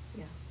me.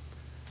 Yeah.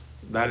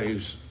 That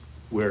is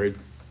where it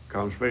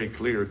comes very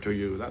clear to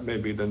you. That may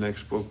be the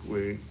next book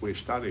we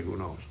study, who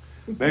knows.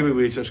 Maybe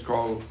we just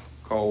go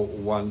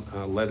one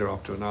letter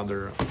after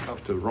another,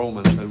 after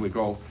Romans, and we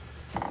go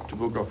to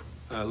book of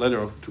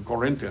letter to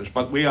Corinthians,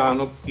 but we are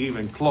not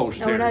even close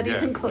there we're not yet.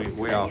 even close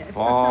we there are yet.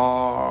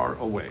 far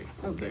away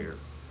from there.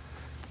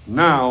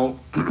 Now,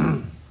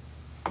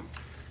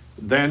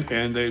 then,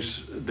 and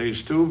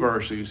these two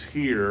verses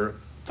here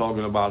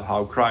talking about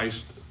how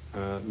Christ,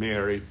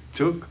 Mary,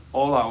 took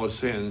all our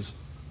sins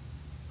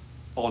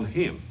on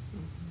him.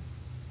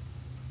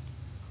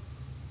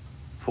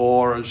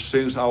 For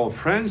since our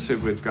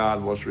friendship with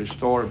God was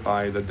restored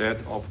by the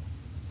death of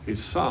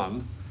his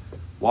Son,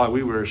 while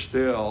we were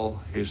still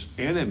his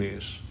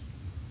enemies,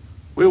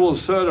 we will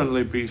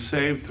certainly be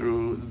saved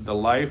through the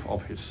life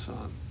of his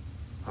Son.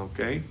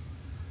 Okay?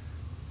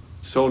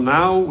 So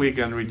now we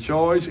can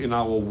rejoice in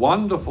our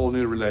wonderful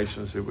new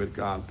relationship with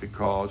God,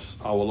 because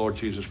our Lord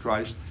Jesus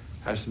Christ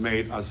has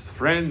made us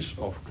friends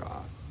of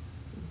God.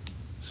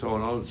 So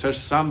not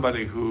just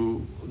somebody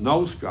who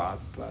knows God,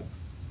 but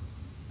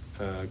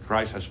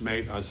Christ has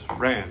made us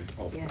friend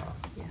of God.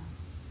 Yeah.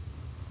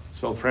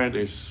 So friend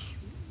is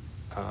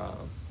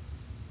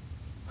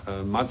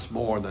much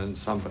more than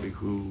somebody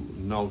who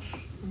knows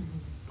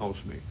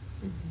me.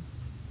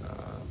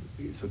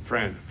 He's a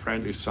friend.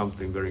 Friend is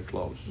something very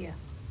close. Yeah.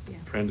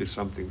 Friend is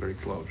something very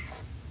close.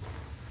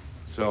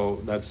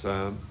 So that's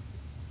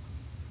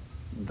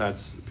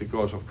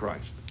because of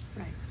Christ.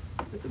 Right.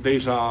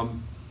 These are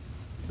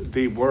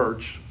deep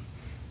words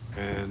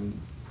and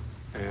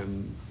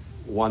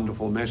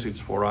wonderful message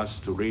for us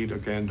to read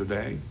again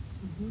today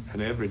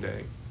and every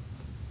day.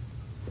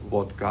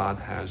 How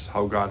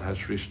God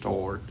has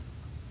restored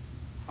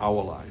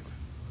our life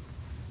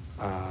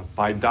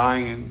by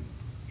dying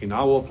in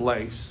our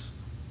place,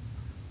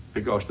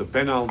 because the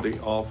penalty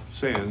of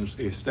sins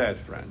is death,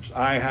 friends.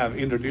 I have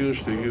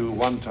introduced to you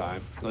one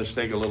time. Let's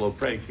take a little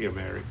break here,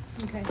 Mary.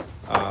 Okay.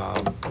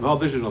 No,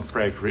 this is not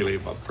break really,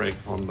 but break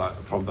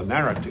from the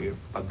narrative.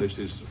 But this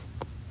is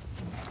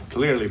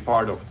clearly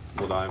part of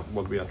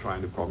what we are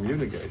trying to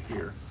communicate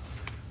here.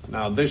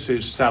 Now, this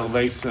is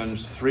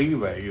salvation's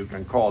three-way, you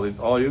can call it,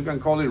 or you can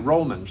call it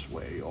Romans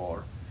way,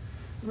 or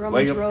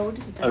Romans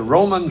road. A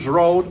Romans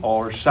road,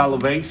 or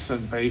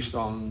salvation based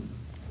on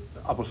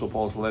Apostle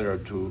Paul's letter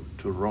to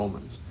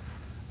Romans,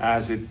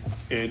 as it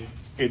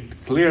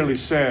clearly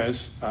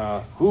says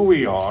who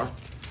we are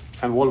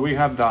and what we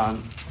have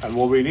done and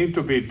what we need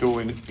to be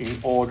doing in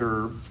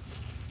order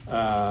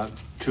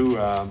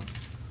to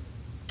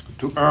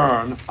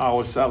earn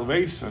our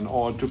salvation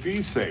or to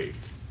be saved.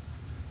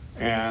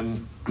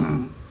 And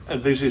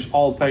this is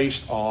all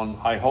based on,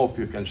 I hope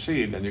you can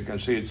see it, and you can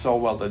see it so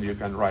well that you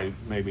can write it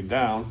maybe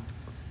down.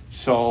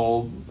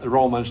 So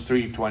Romans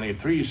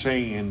 3:23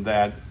 saying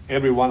that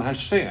everyone has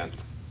sinned,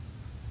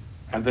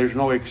 and there's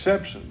no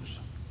exceptions.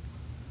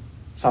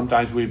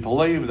 Sometimes we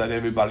believe that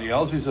everybody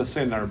else is a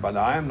sinner, but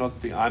I'm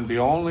the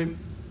only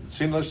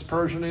sinless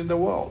person in the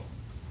world,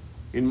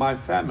 in my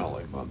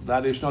family. But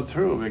that is not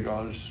true,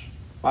 because,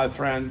 my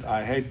friend,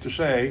 I hate to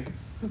say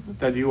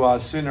that you are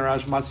a sinner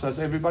as much as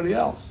everybody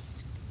else.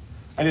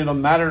 And it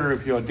don't matter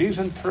if you're a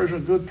decent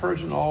person, good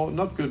person, or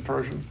not good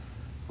person.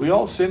 We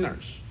all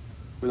sinners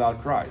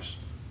without Christ.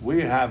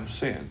 We have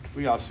sinned.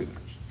 We are sinners.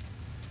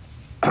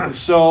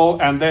 So,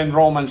 and then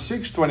Romans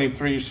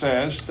 6:23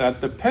 says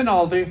that the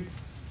penalty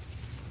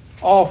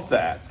of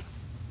that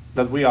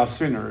we are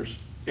sinners,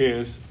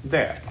 is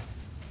death.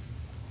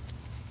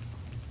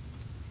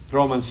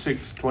 Romans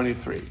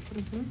 6:23.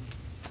 Mm-hmm.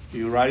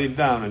 You write it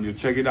down and you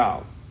check it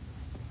out.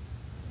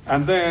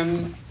 And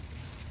then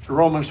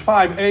Romans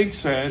 5:8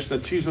 says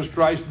that Jesus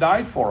Christ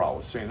died for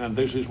our sin. And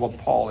this is what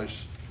Paul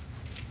is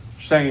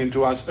saying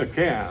to us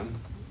again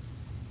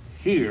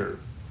here,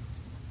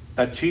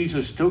 that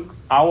Jesus took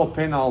our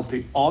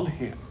penalty on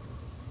him.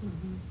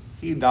 Mm-hmm.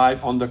 He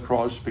died on the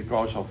cross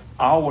because of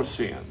our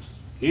sins.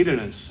 He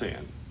didn't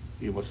sin.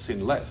 He was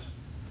sinless.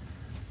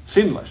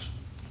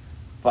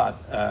 But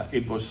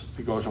it was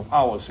because of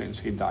our sins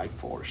he died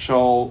for.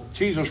 So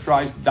Jesus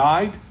Christ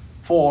died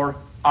for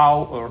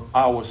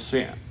our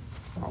sin.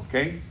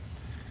 Okay?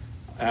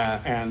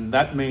 And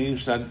that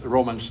means that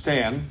Romans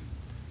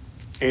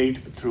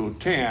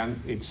 10:8-10,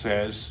 it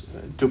says,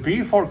 to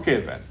be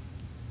forgiven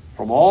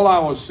from all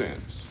our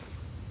sins,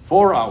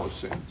 for our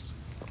sins,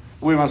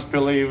 we must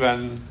believe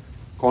and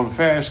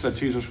confess that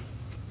Jesus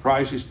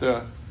Christ is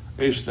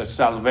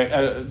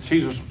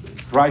Jesus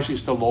Christ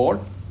is the Lord,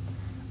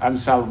 and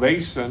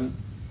salvation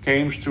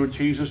came through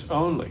Jesus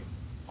only,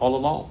 all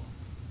alone.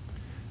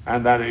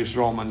 And that is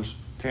Romans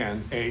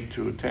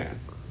 10:8-10.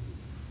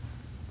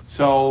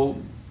 So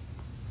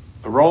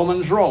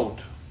Romans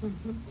wrote,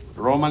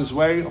 Romans'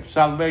 way of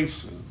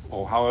salvation,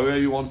 or however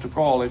you want to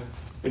call it,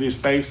 it is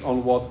based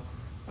on what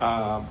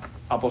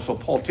Apostle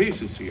Paul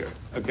teaches here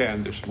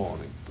again this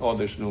morning, or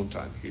this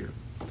noontime here.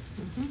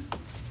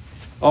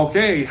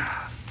 Okay,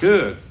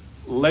 good.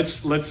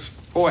 Let's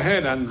go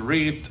ahead and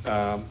read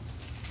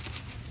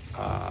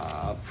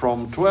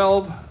from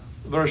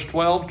verse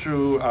 12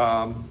 to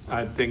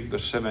I think the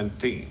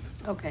 17th.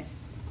 Okay.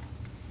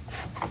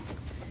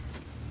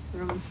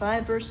 Romans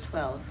 5, verse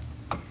 12.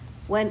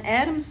 When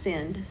Adam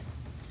sinned,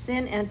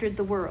 sin entered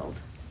the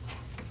world.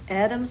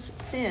 Adam's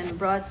sin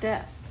brought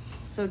death,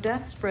 so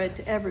death spread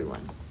to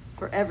everyone,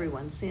 for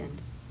everyone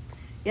sinned.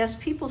 Yes,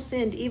 people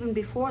sinned even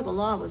before the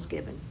law was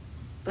given,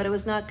 but it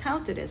was not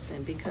counted as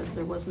sin because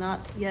there was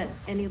not yet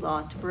any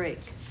law to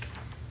break.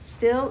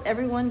 Still,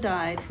 everyone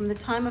died from the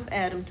time of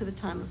Adam to the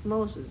time of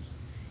Moses,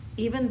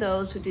 even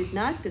those who did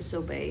not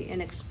disobey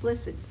an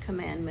explicit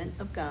commandment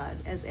of God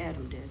as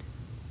Adam did.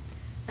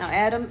 Now,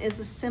 Adam is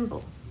a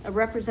symbol, a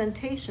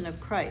representation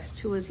of Christ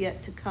who was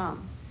yet to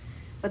come.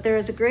 But there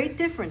is a great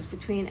difference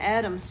between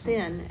Adam's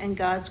sin and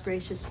God's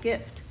gracious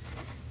gift.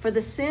 For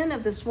the sin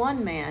of this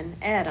one man,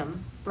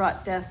 Adam,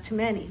 brought death to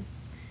many.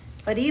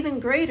 But even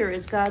greater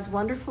is God's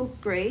wonderful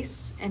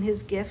grace and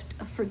his gift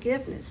of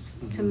forgiveness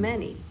to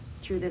many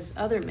through this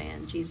other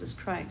man, Jesus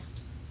Christ.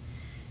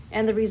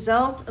 And the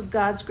result of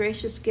God's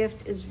gracious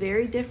gift is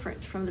very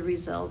different from the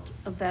result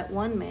of that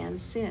one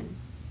man's sin.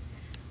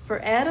 For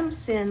Adam's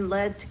sin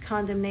led to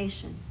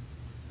condemnation,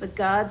 but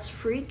God's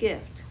free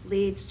gift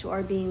leads to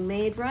our being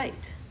made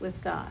right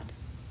with God,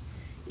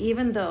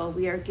 even though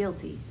we are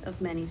guilty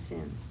of many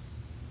sins.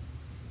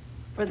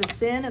 For the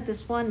sin of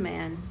this one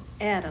man,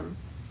 Adam,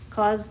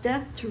 caused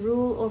death to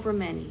rule over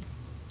many.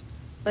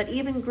 But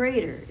even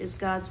greater is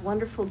God's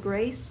wonderful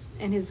grace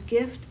and his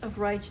gift of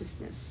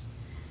righteousness.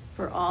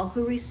 For all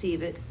who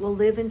receive it will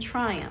live in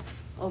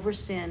triumph over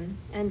sin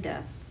and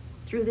death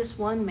through this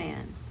one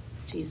man,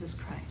 Jesus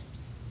Christ.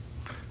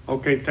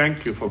 Okay,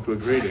 thank you for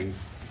good reading.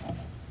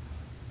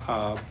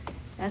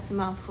 That's a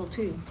mouthful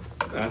too.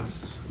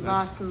 That's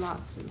lots and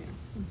lots in there.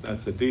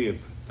 That's a deep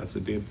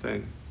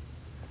thing.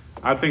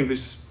 I think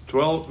this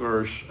 12th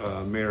verse,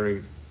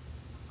 Mary,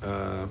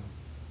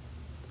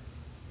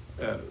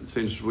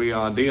 since we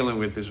are dealing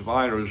with this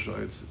virus,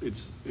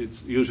 it's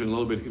using a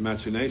little bit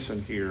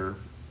imagination here,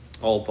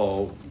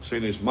 although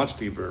sin is much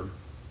deeper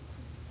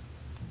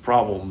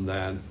problem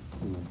than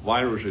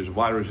viruses.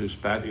 Virus is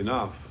bad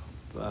enough,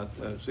 but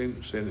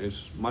sin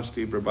is much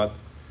deeper. But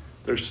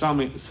there's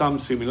some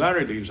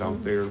similarities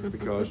out there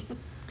because,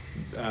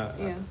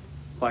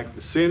 like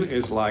sin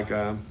is like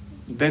a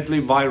deadly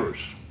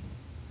virus,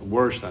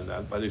 worse than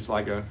that. But it's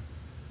like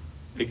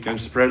it can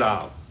spread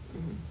out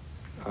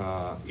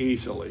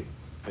easily,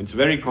 and it's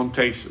very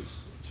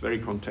contagious. It's very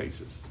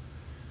contagious.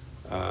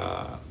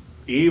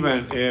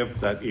 Even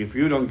if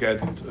you don't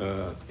get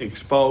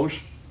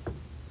exposed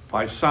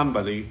by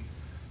somebody,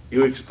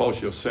 you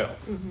expose yourself.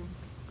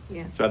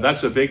 Yeah. So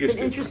that's the biggest.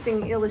 It's an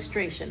interesting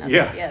illustration of it.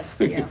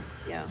 Yes.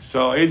 Yeah.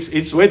 So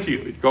it's with you.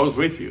 It goes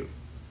with you.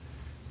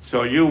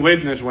 So you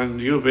witness when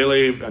you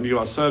believe and you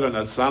are certain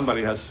that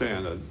somebody has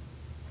sinned.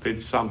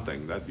 did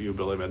something that you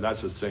believe in,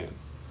 that's a sin.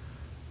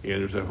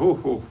 You say,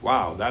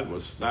 wow, that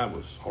was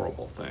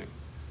horrible thing.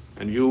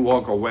 And you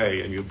walk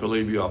away and you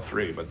believe you are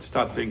free, but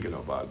start thinking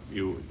about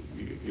you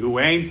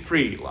ain't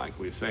free, like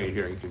we say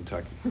here in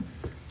Kentucky.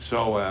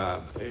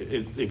 So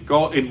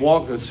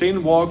the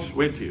sin walks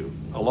with you,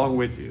 along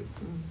with you,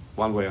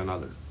 one way or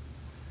another.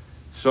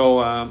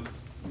 So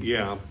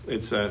yeah,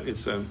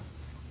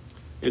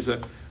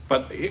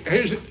 but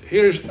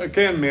here's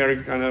again,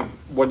 Mary, kind of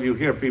what you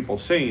hear people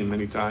saying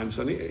many times,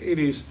 and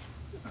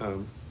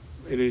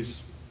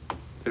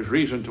there's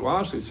reason to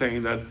ask. It's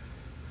saying that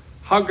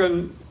how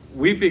can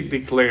we be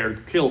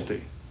declared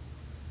guilty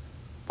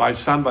by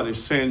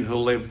somebody's sin who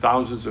lived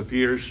thousands of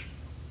years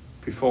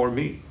before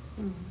me?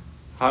 Mm-hmm.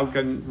 How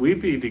can we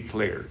be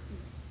declared?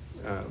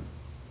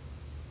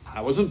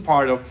 I wasn't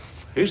part of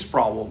his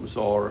problems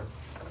or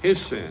his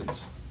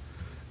sins.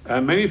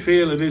 Many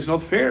feel it is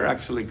not fair,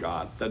 actually,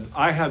 God, that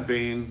I have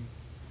been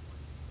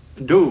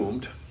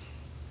doomed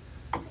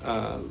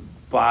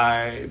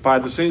by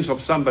the sins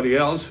of somebody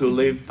else who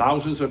lived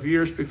thousands of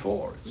years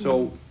before.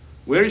 So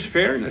where is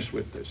fairness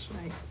with this?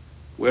 Right.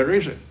 Where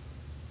is it?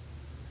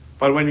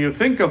 But when you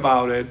think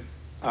about it,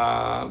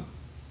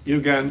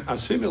 you can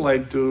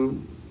assimilate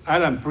to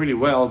Adam pretty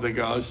well,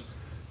 because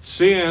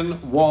sin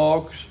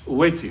walks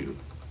with you.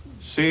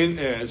 Sin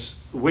is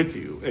with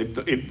you.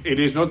 It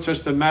is not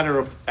just a matter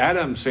of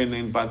Adam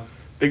sinning, but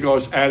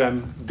because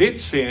Adam did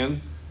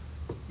sin,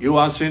 you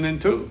are sinning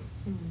too.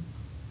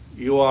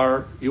 Mm-hmm. You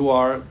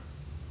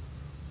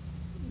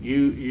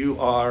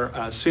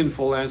are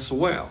sinful as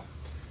well.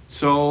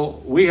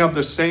 So we have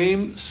the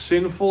same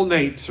sinful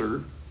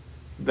nature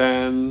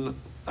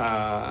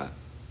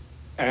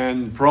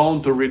and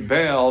prone to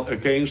rebel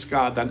against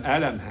God than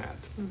Adam had.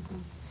 Mm-hmm.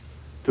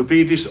 To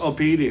be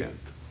disobedient.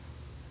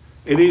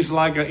 It is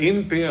like an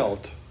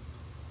inbuilt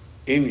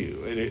in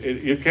you.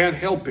 You can't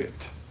help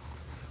it.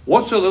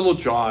 What's a little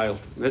child?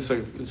 It's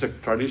a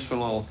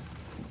traditional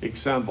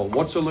example.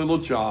 What's a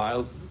little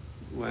child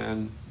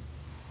when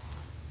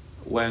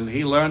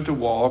he learned to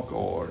walk,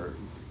 or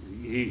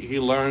he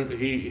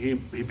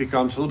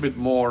becomes a little bit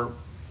more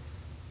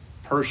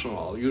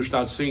personal? You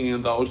start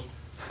seeing those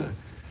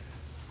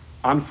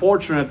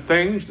unfortunate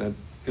things that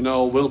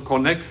will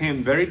connect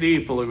him very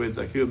deeply with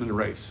the human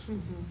race.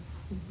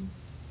 Mm-hmm. Mm-hmm.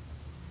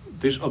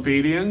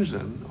 Disobedience,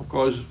 and of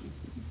course,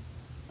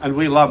 and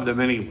we love them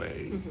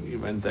anyway.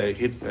 Mm-hmm. When they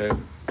hit their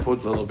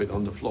foot a little bit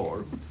on the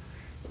floor,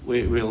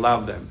 we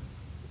love them.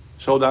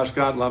 So does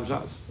God loves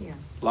us. Yeah.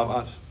 Love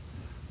us.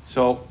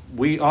 So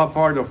we are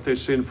part of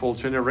this sinful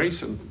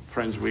generation,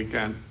 friends. We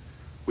can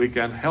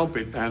help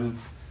it, and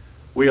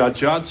we are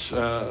judged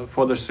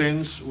for the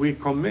sins we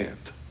commit.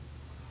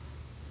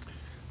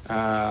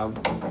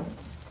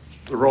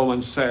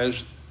 Romans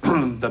says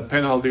the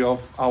penalty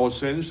of our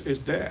sins is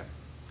death.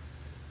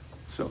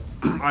 So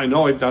I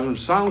know it doesn't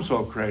sound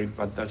so great,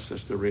 but that's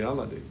just the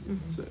reality.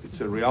 Mm-hmm.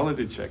 It's a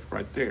reality check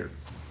right there.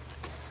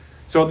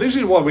 So this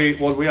is what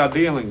we are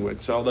dealing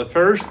with. So the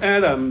first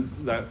Adam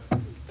that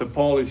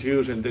Paul is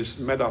using this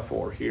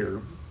metaphor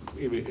here,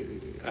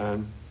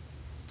 and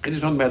it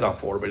is not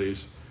metaphor, but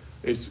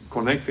it's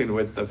connecting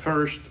with the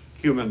first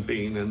human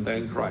being and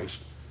then Christ,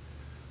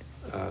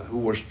 who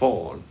was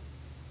born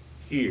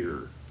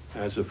here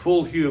as a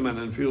full human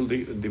and full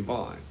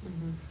divine.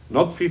 Mm-hmm.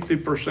 Not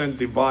 50%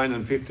 divine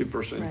and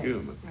 50%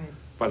 human,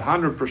 but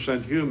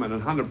 100% human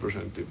and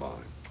 100%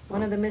 divine.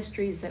 One of the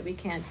mysteries that we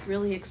can't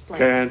really explain,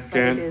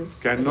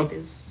 cannot it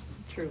is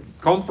true.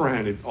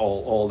 Comprehend it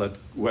all that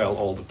well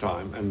all the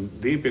time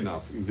and deep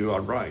enough. You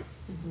are right.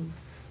 Mm-hmm.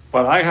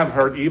 But I have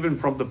heard even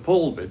from the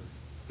pulpit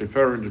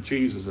referring to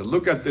Jesus, and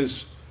look at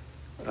this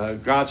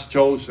God's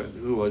chosen,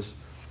 who was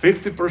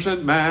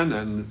 50% man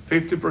and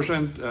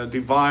 50%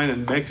 divine,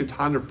 and makes it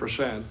 100%.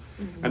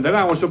 Mm-hmm. And then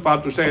I was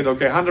about to say,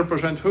 okay,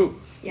 100% who?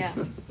 Yeah,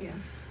 yeah.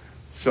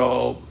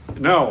 So,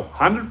 no,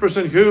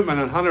 100% human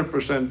and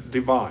 100%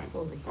 divine.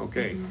 Fully.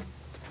 Okay.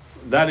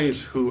 Mm-hmm. That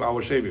is who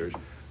our Savior is.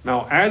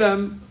 Now,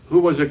 Adam, who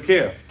was a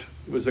gift,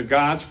 was a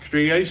God's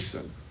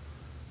creation,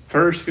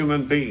 first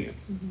human being,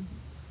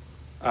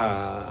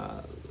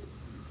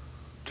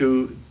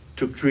 to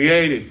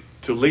create it,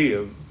 to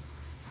live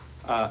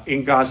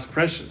in God's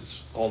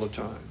presence all the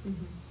time,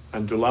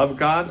 and to love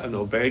God and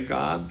obey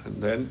God.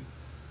 And then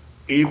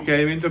Eve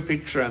came into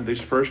picture, and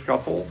this first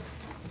couple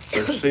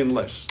were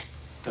sinless,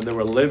 and they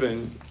were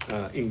living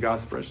in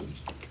God's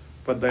presence.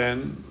 But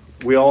then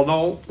we all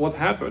know what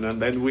happened, and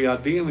then we are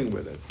dealing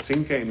with it.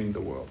 Sin came in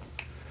the world.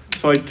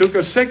 So it took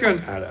a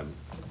second Adam,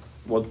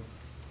 what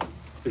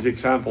is the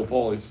example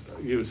Paul is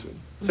using,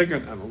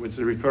 second Adam, which is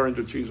referring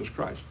to Jesus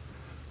Christ,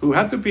 who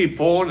had to be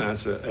born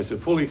as a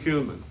fully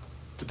human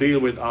to deal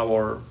with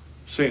our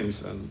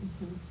sins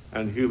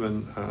and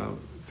human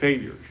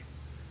failures.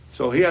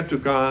 So he had to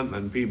come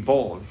and be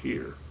born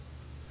here,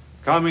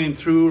 coming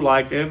through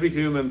like every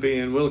human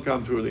being will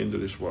come through into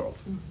this world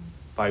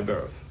by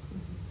birth.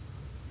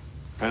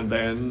 And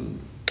then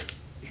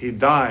he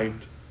died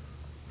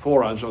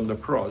for us on the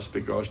cross,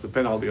 because the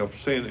penalty of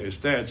sin is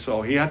death.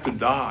 So he had to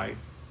die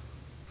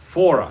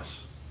for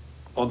us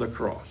on the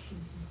cross.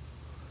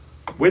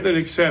 with an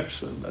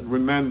exception that,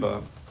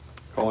 remember,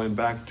 going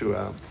back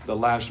to the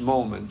last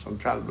moments on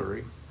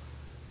Calvary,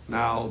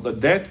 now the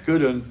death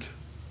couldn't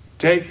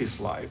take his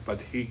life, but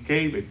he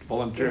gave it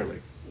voluntarily.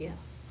 Yes. Yeah.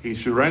 He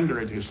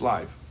surrendered his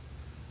life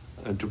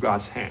to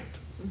God's hand.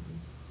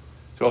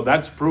 So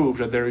that's proof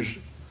that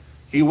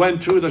he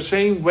went through the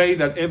same way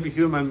that every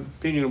human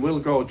being will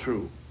go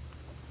through,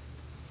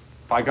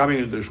 by coming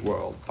into this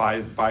world,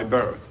 by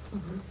birth,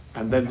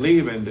 and then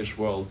leaving this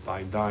world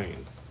by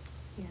dying.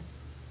 Yes.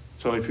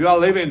 So if you are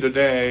living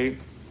today,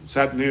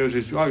 sad news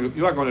is you are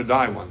going to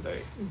die one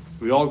day.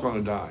 We're all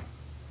going to die.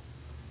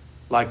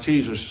 Like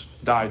Jesus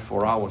died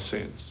for our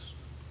sins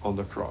on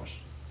the cross.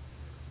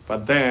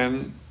 But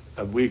then,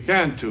 we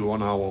can't do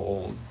on our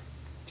own.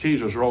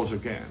 Jesus rose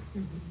again.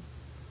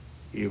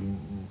 He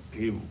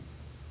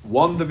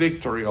won the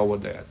victory over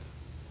death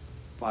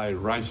by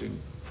rising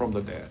from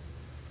the dead.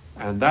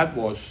 And that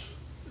was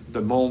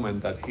the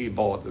moment that he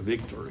bought the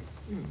victory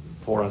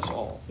for us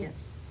all.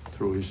 Yes.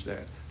 Through his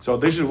death. So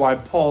this is why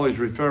Paul is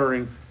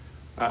referring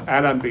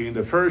Adam being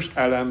the first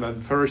Adam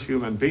and first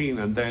human being,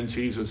 and then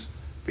Jesus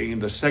being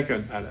the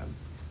second Adam.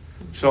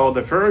 So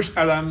the first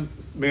Adam,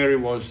 Mary,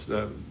 was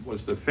the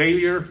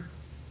failure,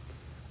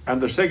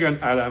 and the second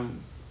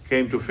Adam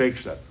came to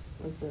fix that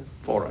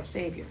for us.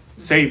 Savior.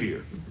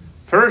 Savior.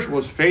 First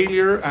was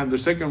failure, and the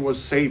second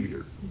was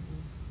Savior.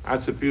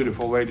 That's a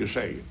beautiful way to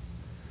say it.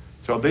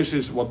 So this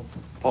is what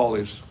Paul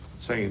is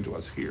saying to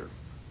us here.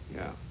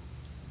 Yeah.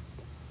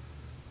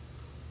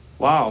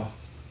 Wow.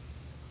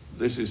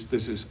 This is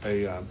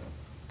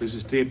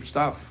deep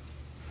stuff.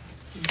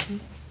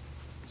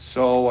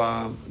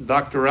 So,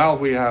 Dr. Al,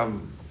 we have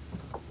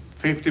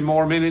 50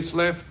 more minutes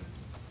left.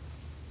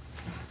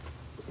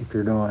 If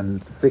you're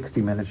doing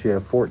 60 minutes, you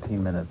have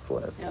 14 minutes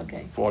left.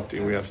 Okay.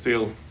 14. We have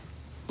still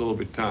a little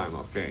bit time.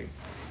 Okay.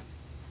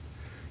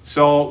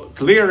 So,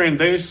 clear in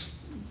this,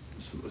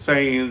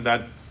 saying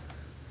that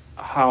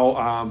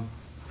how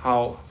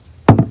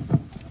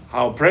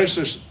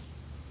precious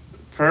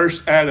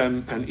first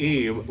Adam and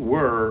Eve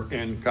were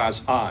in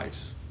God's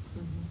eyes.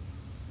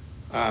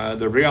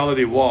 The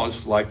reality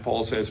was, like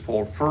Paul says,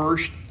 for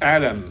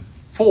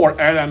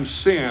Adam's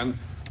sin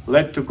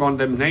led to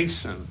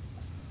condemnation.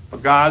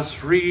 But God's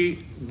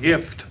free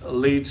gift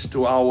leads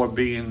to our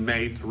being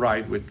made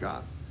right with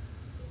God.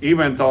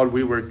 Even though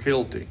we are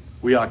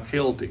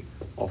guilty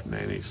of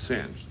many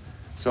sins.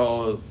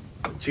 So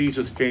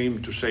Jesus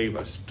came to save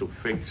us, to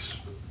fix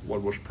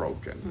what was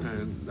broken,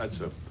 and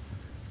that's a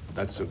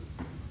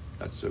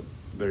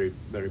very,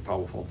 very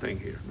powerful thing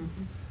here.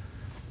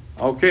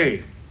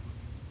 Okay,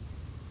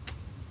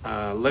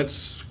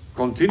 let's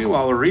continue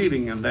our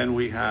reading, and then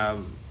we have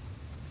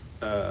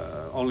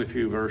only a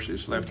few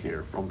verses left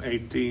here, from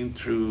 18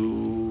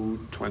 through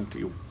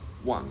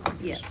 21.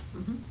 Yes.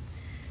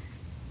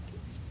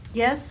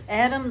 Yes,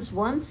 Adam's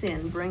one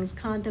sin brings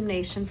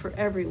condemnation for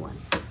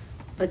everyone,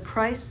 but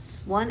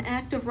Christ's one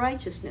act of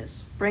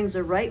righteousness brings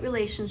a right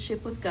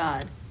relationship with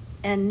God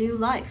and new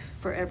life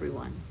for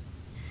everyone.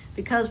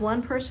 Because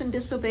one person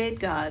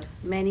disobeyed God,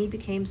 many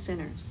became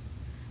sinners.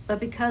 But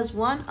because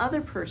one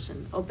other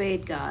person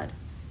obeyed God,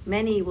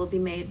 many will be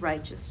made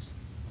righteous.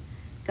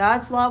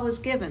 God's law was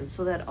given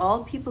so that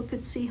all people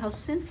could see how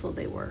sinful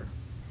they were.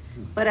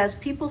 But as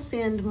people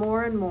sinned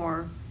more and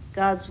more,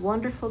 God's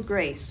wonderful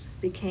grace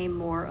became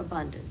more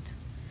abundant.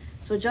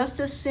 So just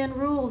as sin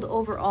ruled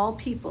over all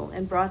people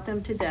and brought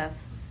them to death,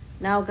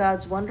 now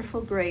God's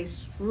wonderful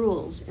grace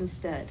rules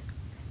instead,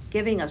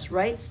 giving us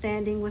right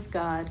standing with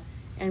God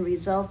and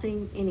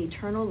resulting in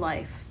eternal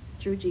life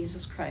through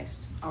Jesus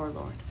Christ, our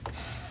Lord.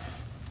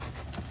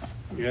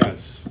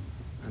 Yes,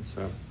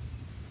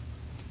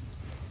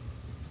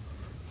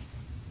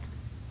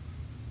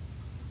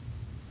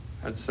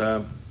 that's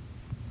a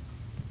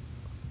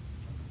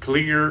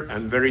clear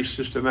and very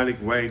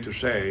systematic way to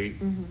say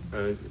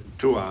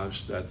to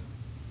us that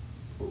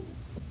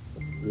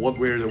what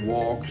were the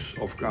walks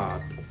of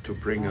God to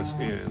bring us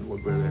in,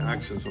 what were the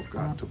actions of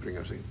God to bring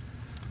us in.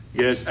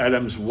 Yes,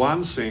 Adam's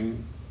one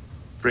sin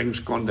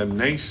brings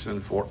condemnation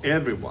for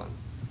everyone,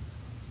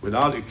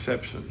 without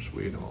exceptions,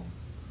 we know,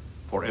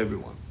 for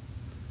everyone.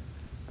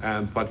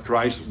 But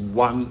Christ's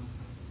one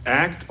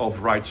act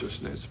of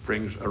righteousness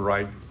brings a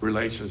right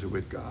relationship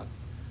with God,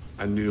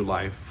 a new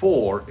life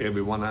for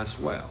everyone as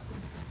well.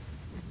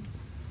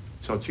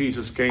 So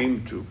Jesus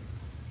came to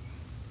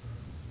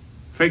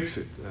fix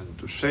it and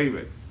to save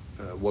it,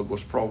 what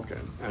was broken,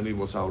 and it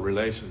was our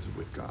relationship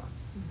with God,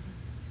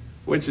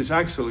 which is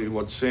actually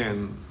what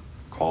sin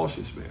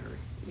causes, Mary.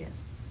 Yes.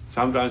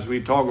 Sometimes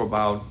we talk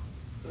about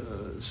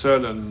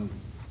certain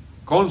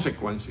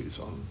consequences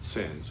on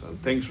sins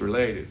and things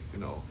related,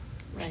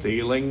 Right.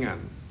 Stealing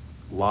and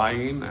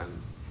lying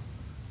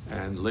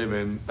and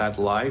living that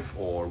life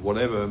or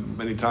whatever.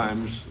 Many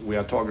times we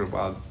are talking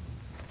about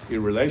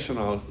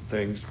irrelational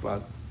things,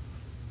 but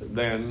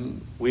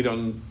then we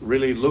don't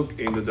really look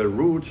into the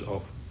roots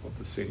of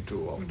the sin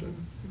too often.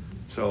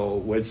 So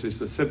which is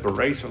the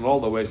separation,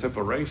 all the way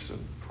separation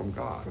from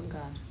God. From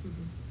God.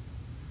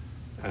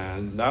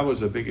 And that was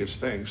the biggest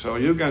thing. So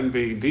you can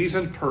be a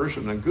decent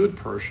person, a good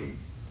person,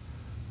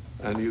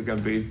 And you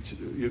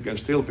can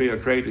still be a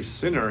greatest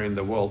sinner in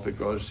the world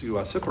because you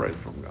are separated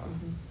from God.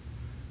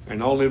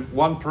 And only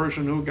one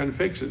person who can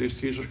fix it is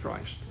Jesus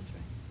Christ. That's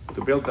right.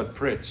 To build that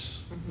bridge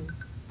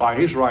by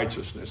his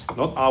righteousness,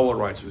 not our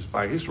righteousness,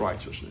 by his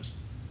righteousness,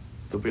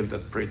 to build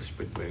that bridge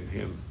between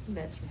him,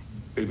 That's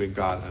right. between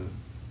God and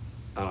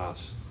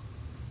us.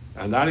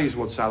 And that is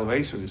what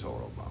salvation is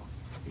all about.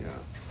 Yeah,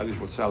 that is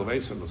what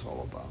salvation is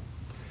all about.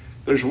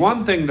 There's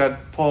one thing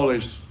that Paul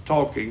is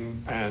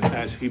talking, and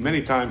as he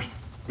many times,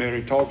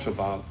 Mary talks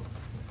about,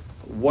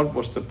 what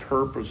was the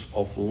purpose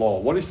of law?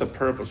 What is the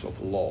purpose of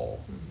law?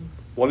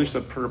 What is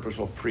the purpose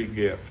of free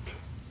gift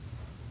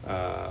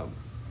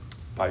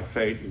by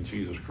faith in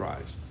Jesus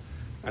Christ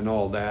and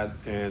all that?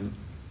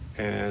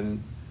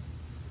 And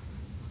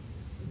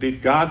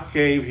did God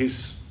give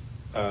his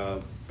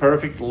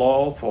perfect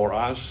law for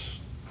us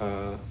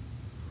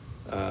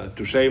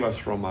to save us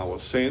from our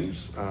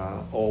sins?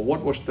 Or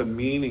what was the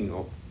meaning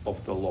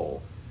of the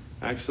law?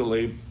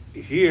 Actually,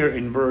 here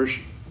in verse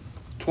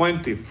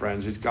 20,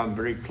 friends, it comes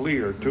very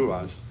clear to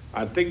us.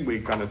 I think we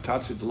kind of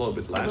touched it a little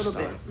bit last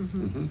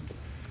time.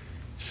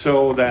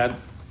 So that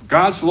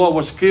God's law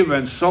was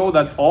given so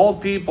that all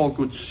people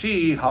could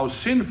see how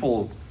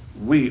sinful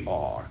we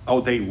are, how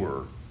they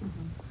were.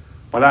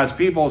 But as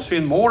people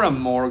sin more and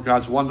more,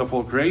 God's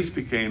wonderful grace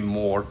became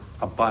more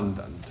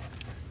abundant.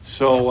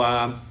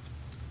 So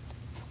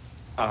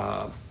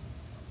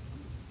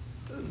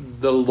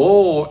the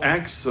law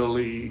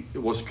actually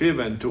was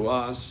given to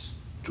us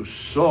to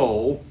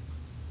show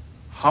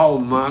how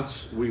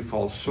much we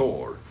fall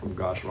short from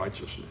God's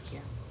righteousness. Yeah.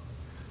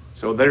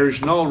 So there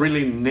is no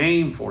really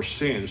name for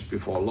sins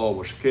before law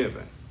was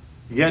given.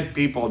 Yet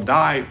people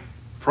die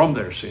from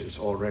their sins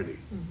already.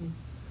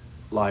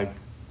 Like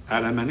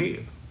Adam and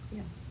Eve.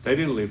 Yeah. They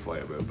didn't live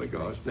forever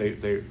because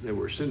they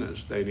were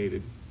sinners. They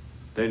needed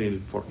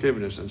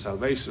forgiveness and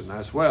salvation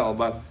as well.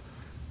 But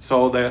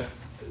so the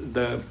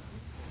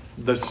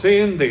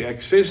sin, the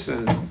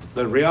existence,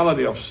 the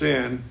reality of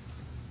sin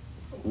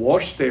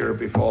was there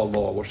before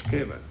law was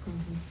given.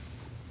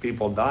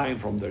 People dying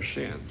from their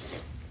sins.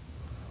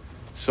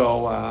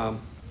 So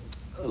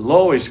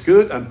law is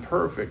good and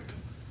perfect,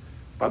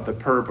 but the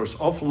purpose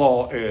of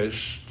law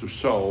is to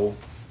show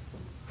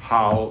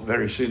how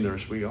very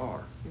sinners we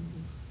are.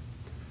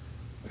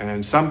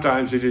 And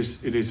sometimes it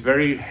is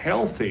very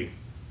healthy,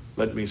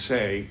 let me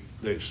say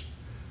this.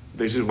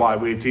 This is why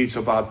we teach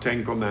about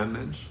 10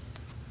 Commandments.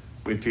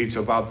 We teach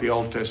about the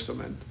Old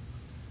Testament.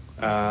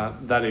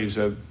 That is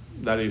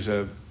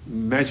a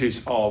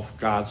message of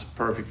God's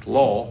perfect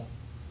law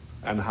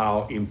and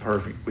how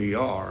imperfect we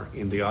are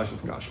in the eyes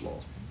of God's law.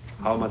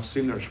 How much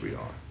sinners we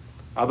are.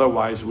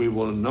 Otherwise, we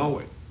will know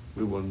it.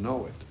 We will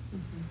know it.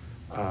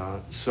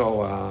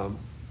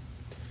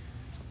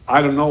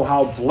 I don't know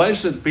how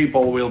blessed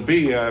people will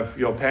be if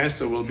your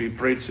pastor will be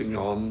preaching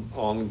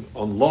on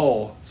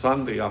law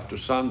Sunday after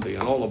Sunday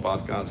and all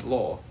about God's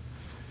law,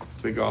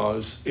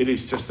 because it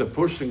is just a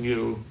pushing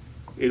you.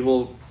 It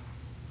will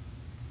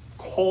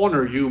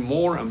corner you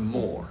more and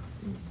more.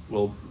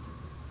 Will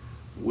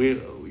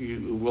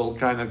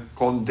kind of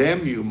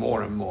condemn you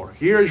more and more.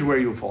 Here's where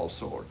you fall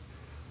short.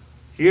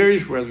 Here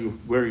is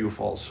where you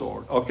fall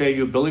short. Okay,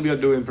 you believe you're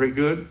doing pretty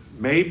good,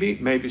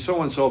 maybe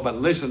so and so, but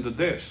listen to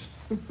this.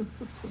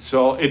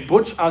 So it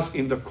puts us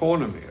in the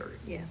corner, Mary.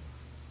 Yeah.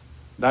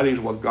 That is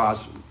what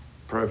God's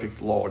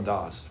perfect law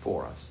does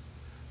for us.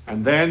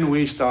 And then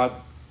we start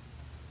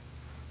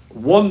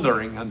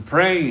wondering and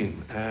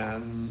praying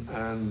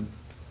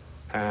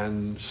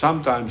and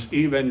sometimes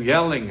even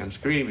yelling and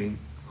screaming,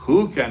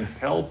 who can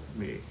help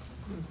me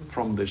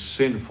from this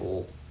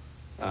sinful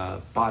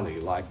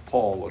body, like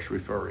Paul was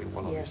referring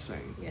one of his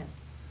saying. Yes.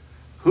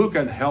 Who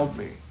can help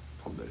me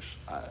from this?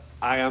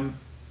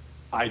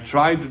 I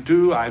try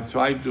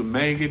to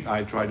make it,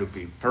 I try to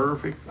be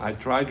perfect, I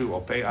try to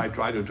obey, I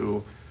try to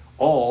do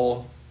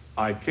all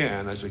I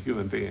can as a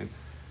human being,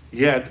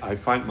 yet I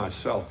find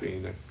myself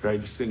being the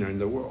greatest sinner in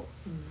the world.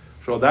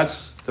 So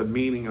that's the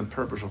meaning and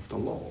purpose of the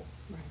law.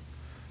 Right.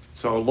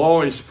 So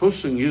law is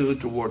pushing you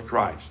toward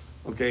Christ,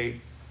 okay?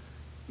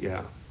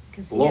 Yeah.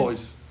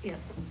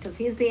 Yes, because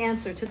he's the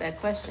answer to that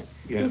question.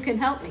 Yeah. Who can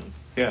help me?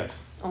 Yes.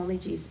 Only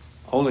Jesus.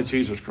 Only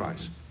Jesus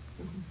Christ.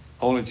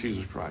 Only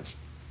Jesus Christ.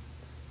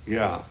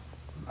 Yeah,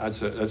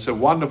 that's a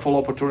wonderful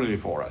opportunity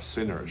for us,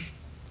 sinners,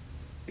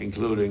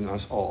 including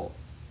us all.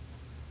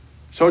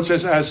 So it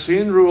says, as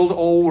sin ruled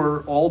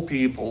over all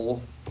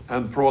people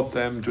and brought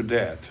them to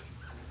death,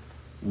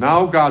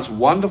 now God's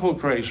wonderful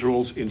grace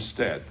rules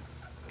instead,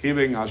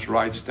 giving us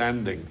right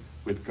standing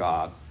with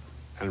God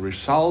and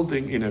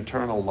resulting in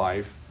eternal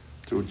life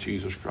through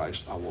Jesus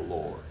Christ our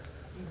Lord.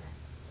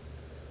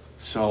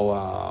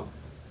 So,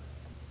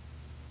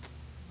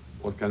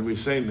 what can we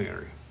say,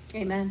 Mary?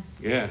 Amen.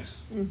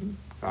 Yes.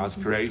 God's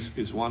grace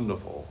is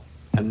wonderful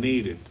and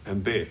needed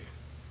and big.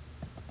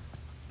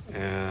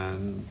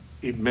 And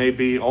it may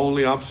be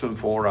only option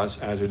for us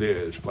as it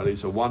is, but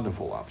it's a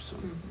wonderful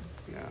option.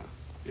 Yeah.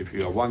 If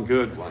you are one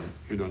good one,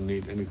 you don't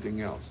need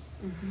anything else.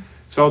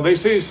 So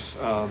this is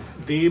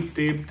deep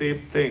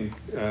thing.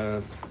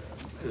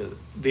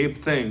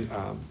 deep thing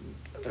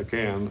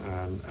again,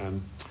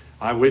 and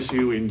I wish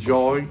you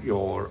enjoy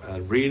your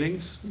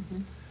readings,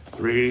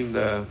 reading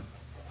the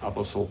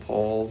Apostle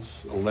Paul's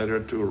letter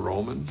to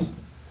Romans,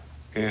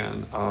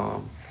 and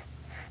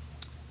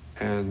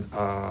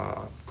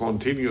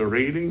continue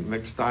reading.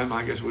 Next time,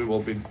 I guess we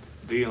will be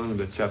dealing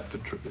with chapter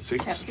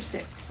 6. Chapter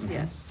 6,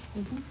 yes.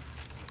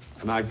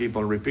 And I keep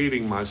on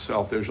repeating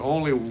myself, there's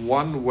only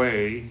one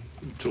way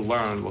to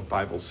learn what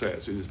Bible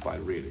says, it is by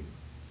reading.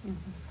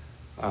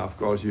 Of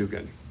course, you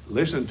can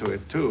listen to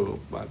it too,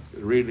 but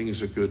reading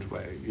is a good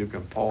way. You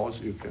can pause,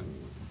 you can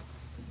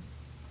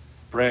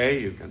pray,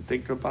 you can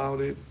think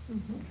about it,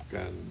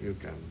 you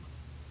can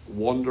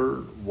wonder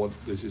what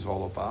this is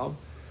all about.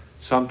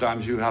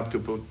 Sometimes you have to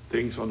put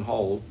things on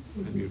hold,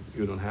 and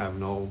you don't have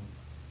no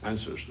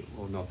answers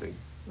or nothing.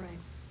 Right.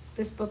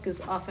 This book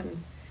is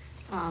often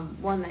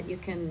one that you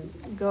can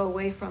go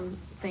away from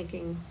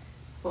thinking,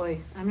 boy,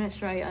 I'm not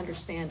sure I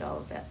understand all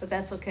of that, but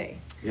that's okay.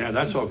 Yeah,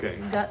 that's okay.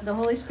 The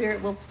Holy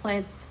Spirit will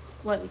plant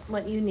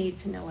what you need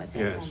to know at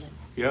that moment.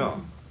 Yeah,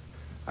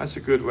 that's a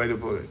good way to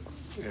put it.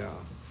 Yeah,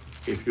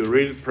 if you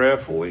read it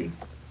prayerfully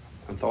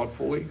and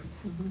thoughtfully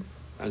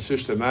and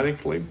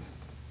systematically,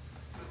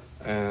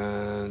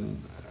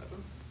 and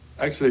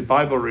actually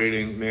Bible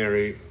reading,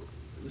 Mary,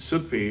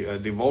 should be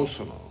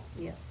devotional.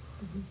 Yes.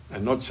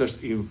 And not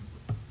just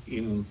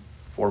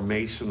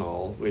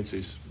informational, which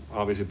is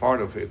obviously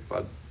part of it,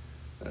 but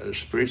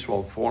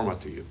spiritual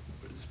formative,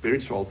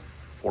 spiritual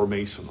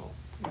formational.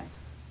 Right.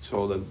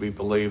 So that we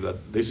believe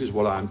that this is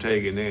what I'm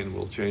taking in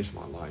will change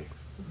my life,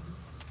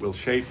 will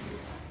shape me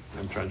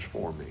and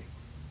transform me.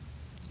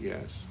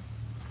 Yes.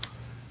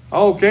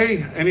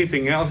 Okay,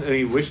 anything else?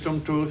 Any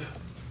wisdom truth?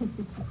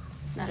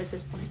 Not at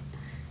this point.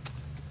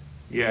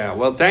 Yeah,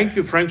 well, thank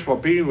you, friends, for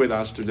being with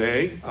us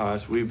today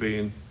as we've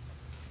been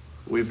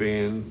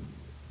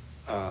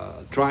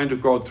trying to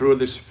go through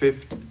this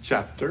 5th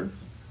chapter,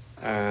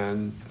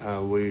 and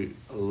we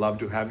love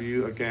to have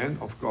you again,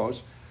 of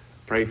course.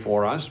 Pray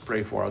for us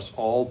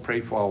all,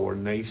 pray for our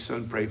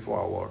nation, pray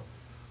for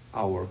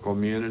our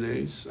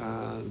communities,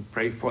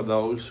 pray for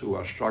those who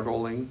are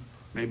struggling,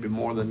 maybe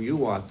more than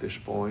you are at this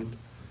point,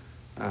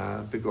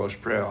 because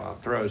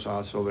prayers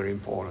are so very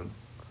important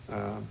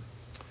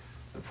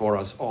for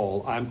us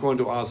all. I'm going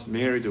to ask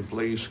Mary to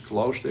please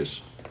close this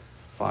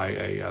by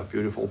a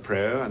beautiful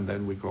prayer, and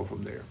then we go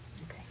from there.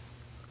 Okay.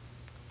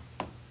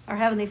 Our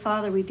Heavenly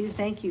Father, we do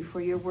thank you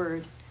for your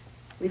word.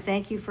 We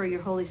thank you for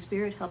your Holy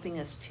Spirit helping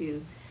us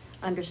to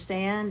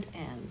understand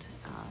and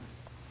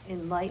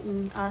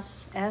enlighten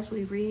us as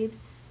we read.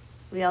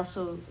 We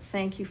also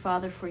thank you,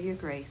 Father, for your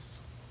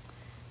grace.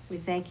 We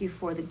thank you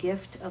for the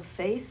gift of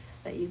faith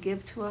that you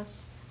give to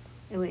us,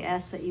 and we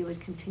ask that you would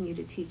continue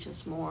to teach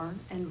us more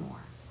and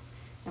more.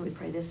 And we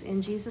pray this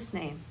in Jesus'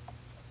 name.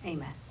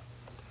 Amen.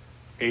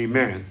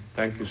 Amen.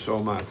 Thank you so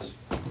much.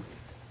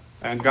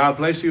 And God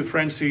bless you,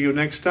 friends. See you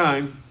next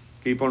time.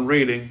 Keep on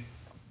reading.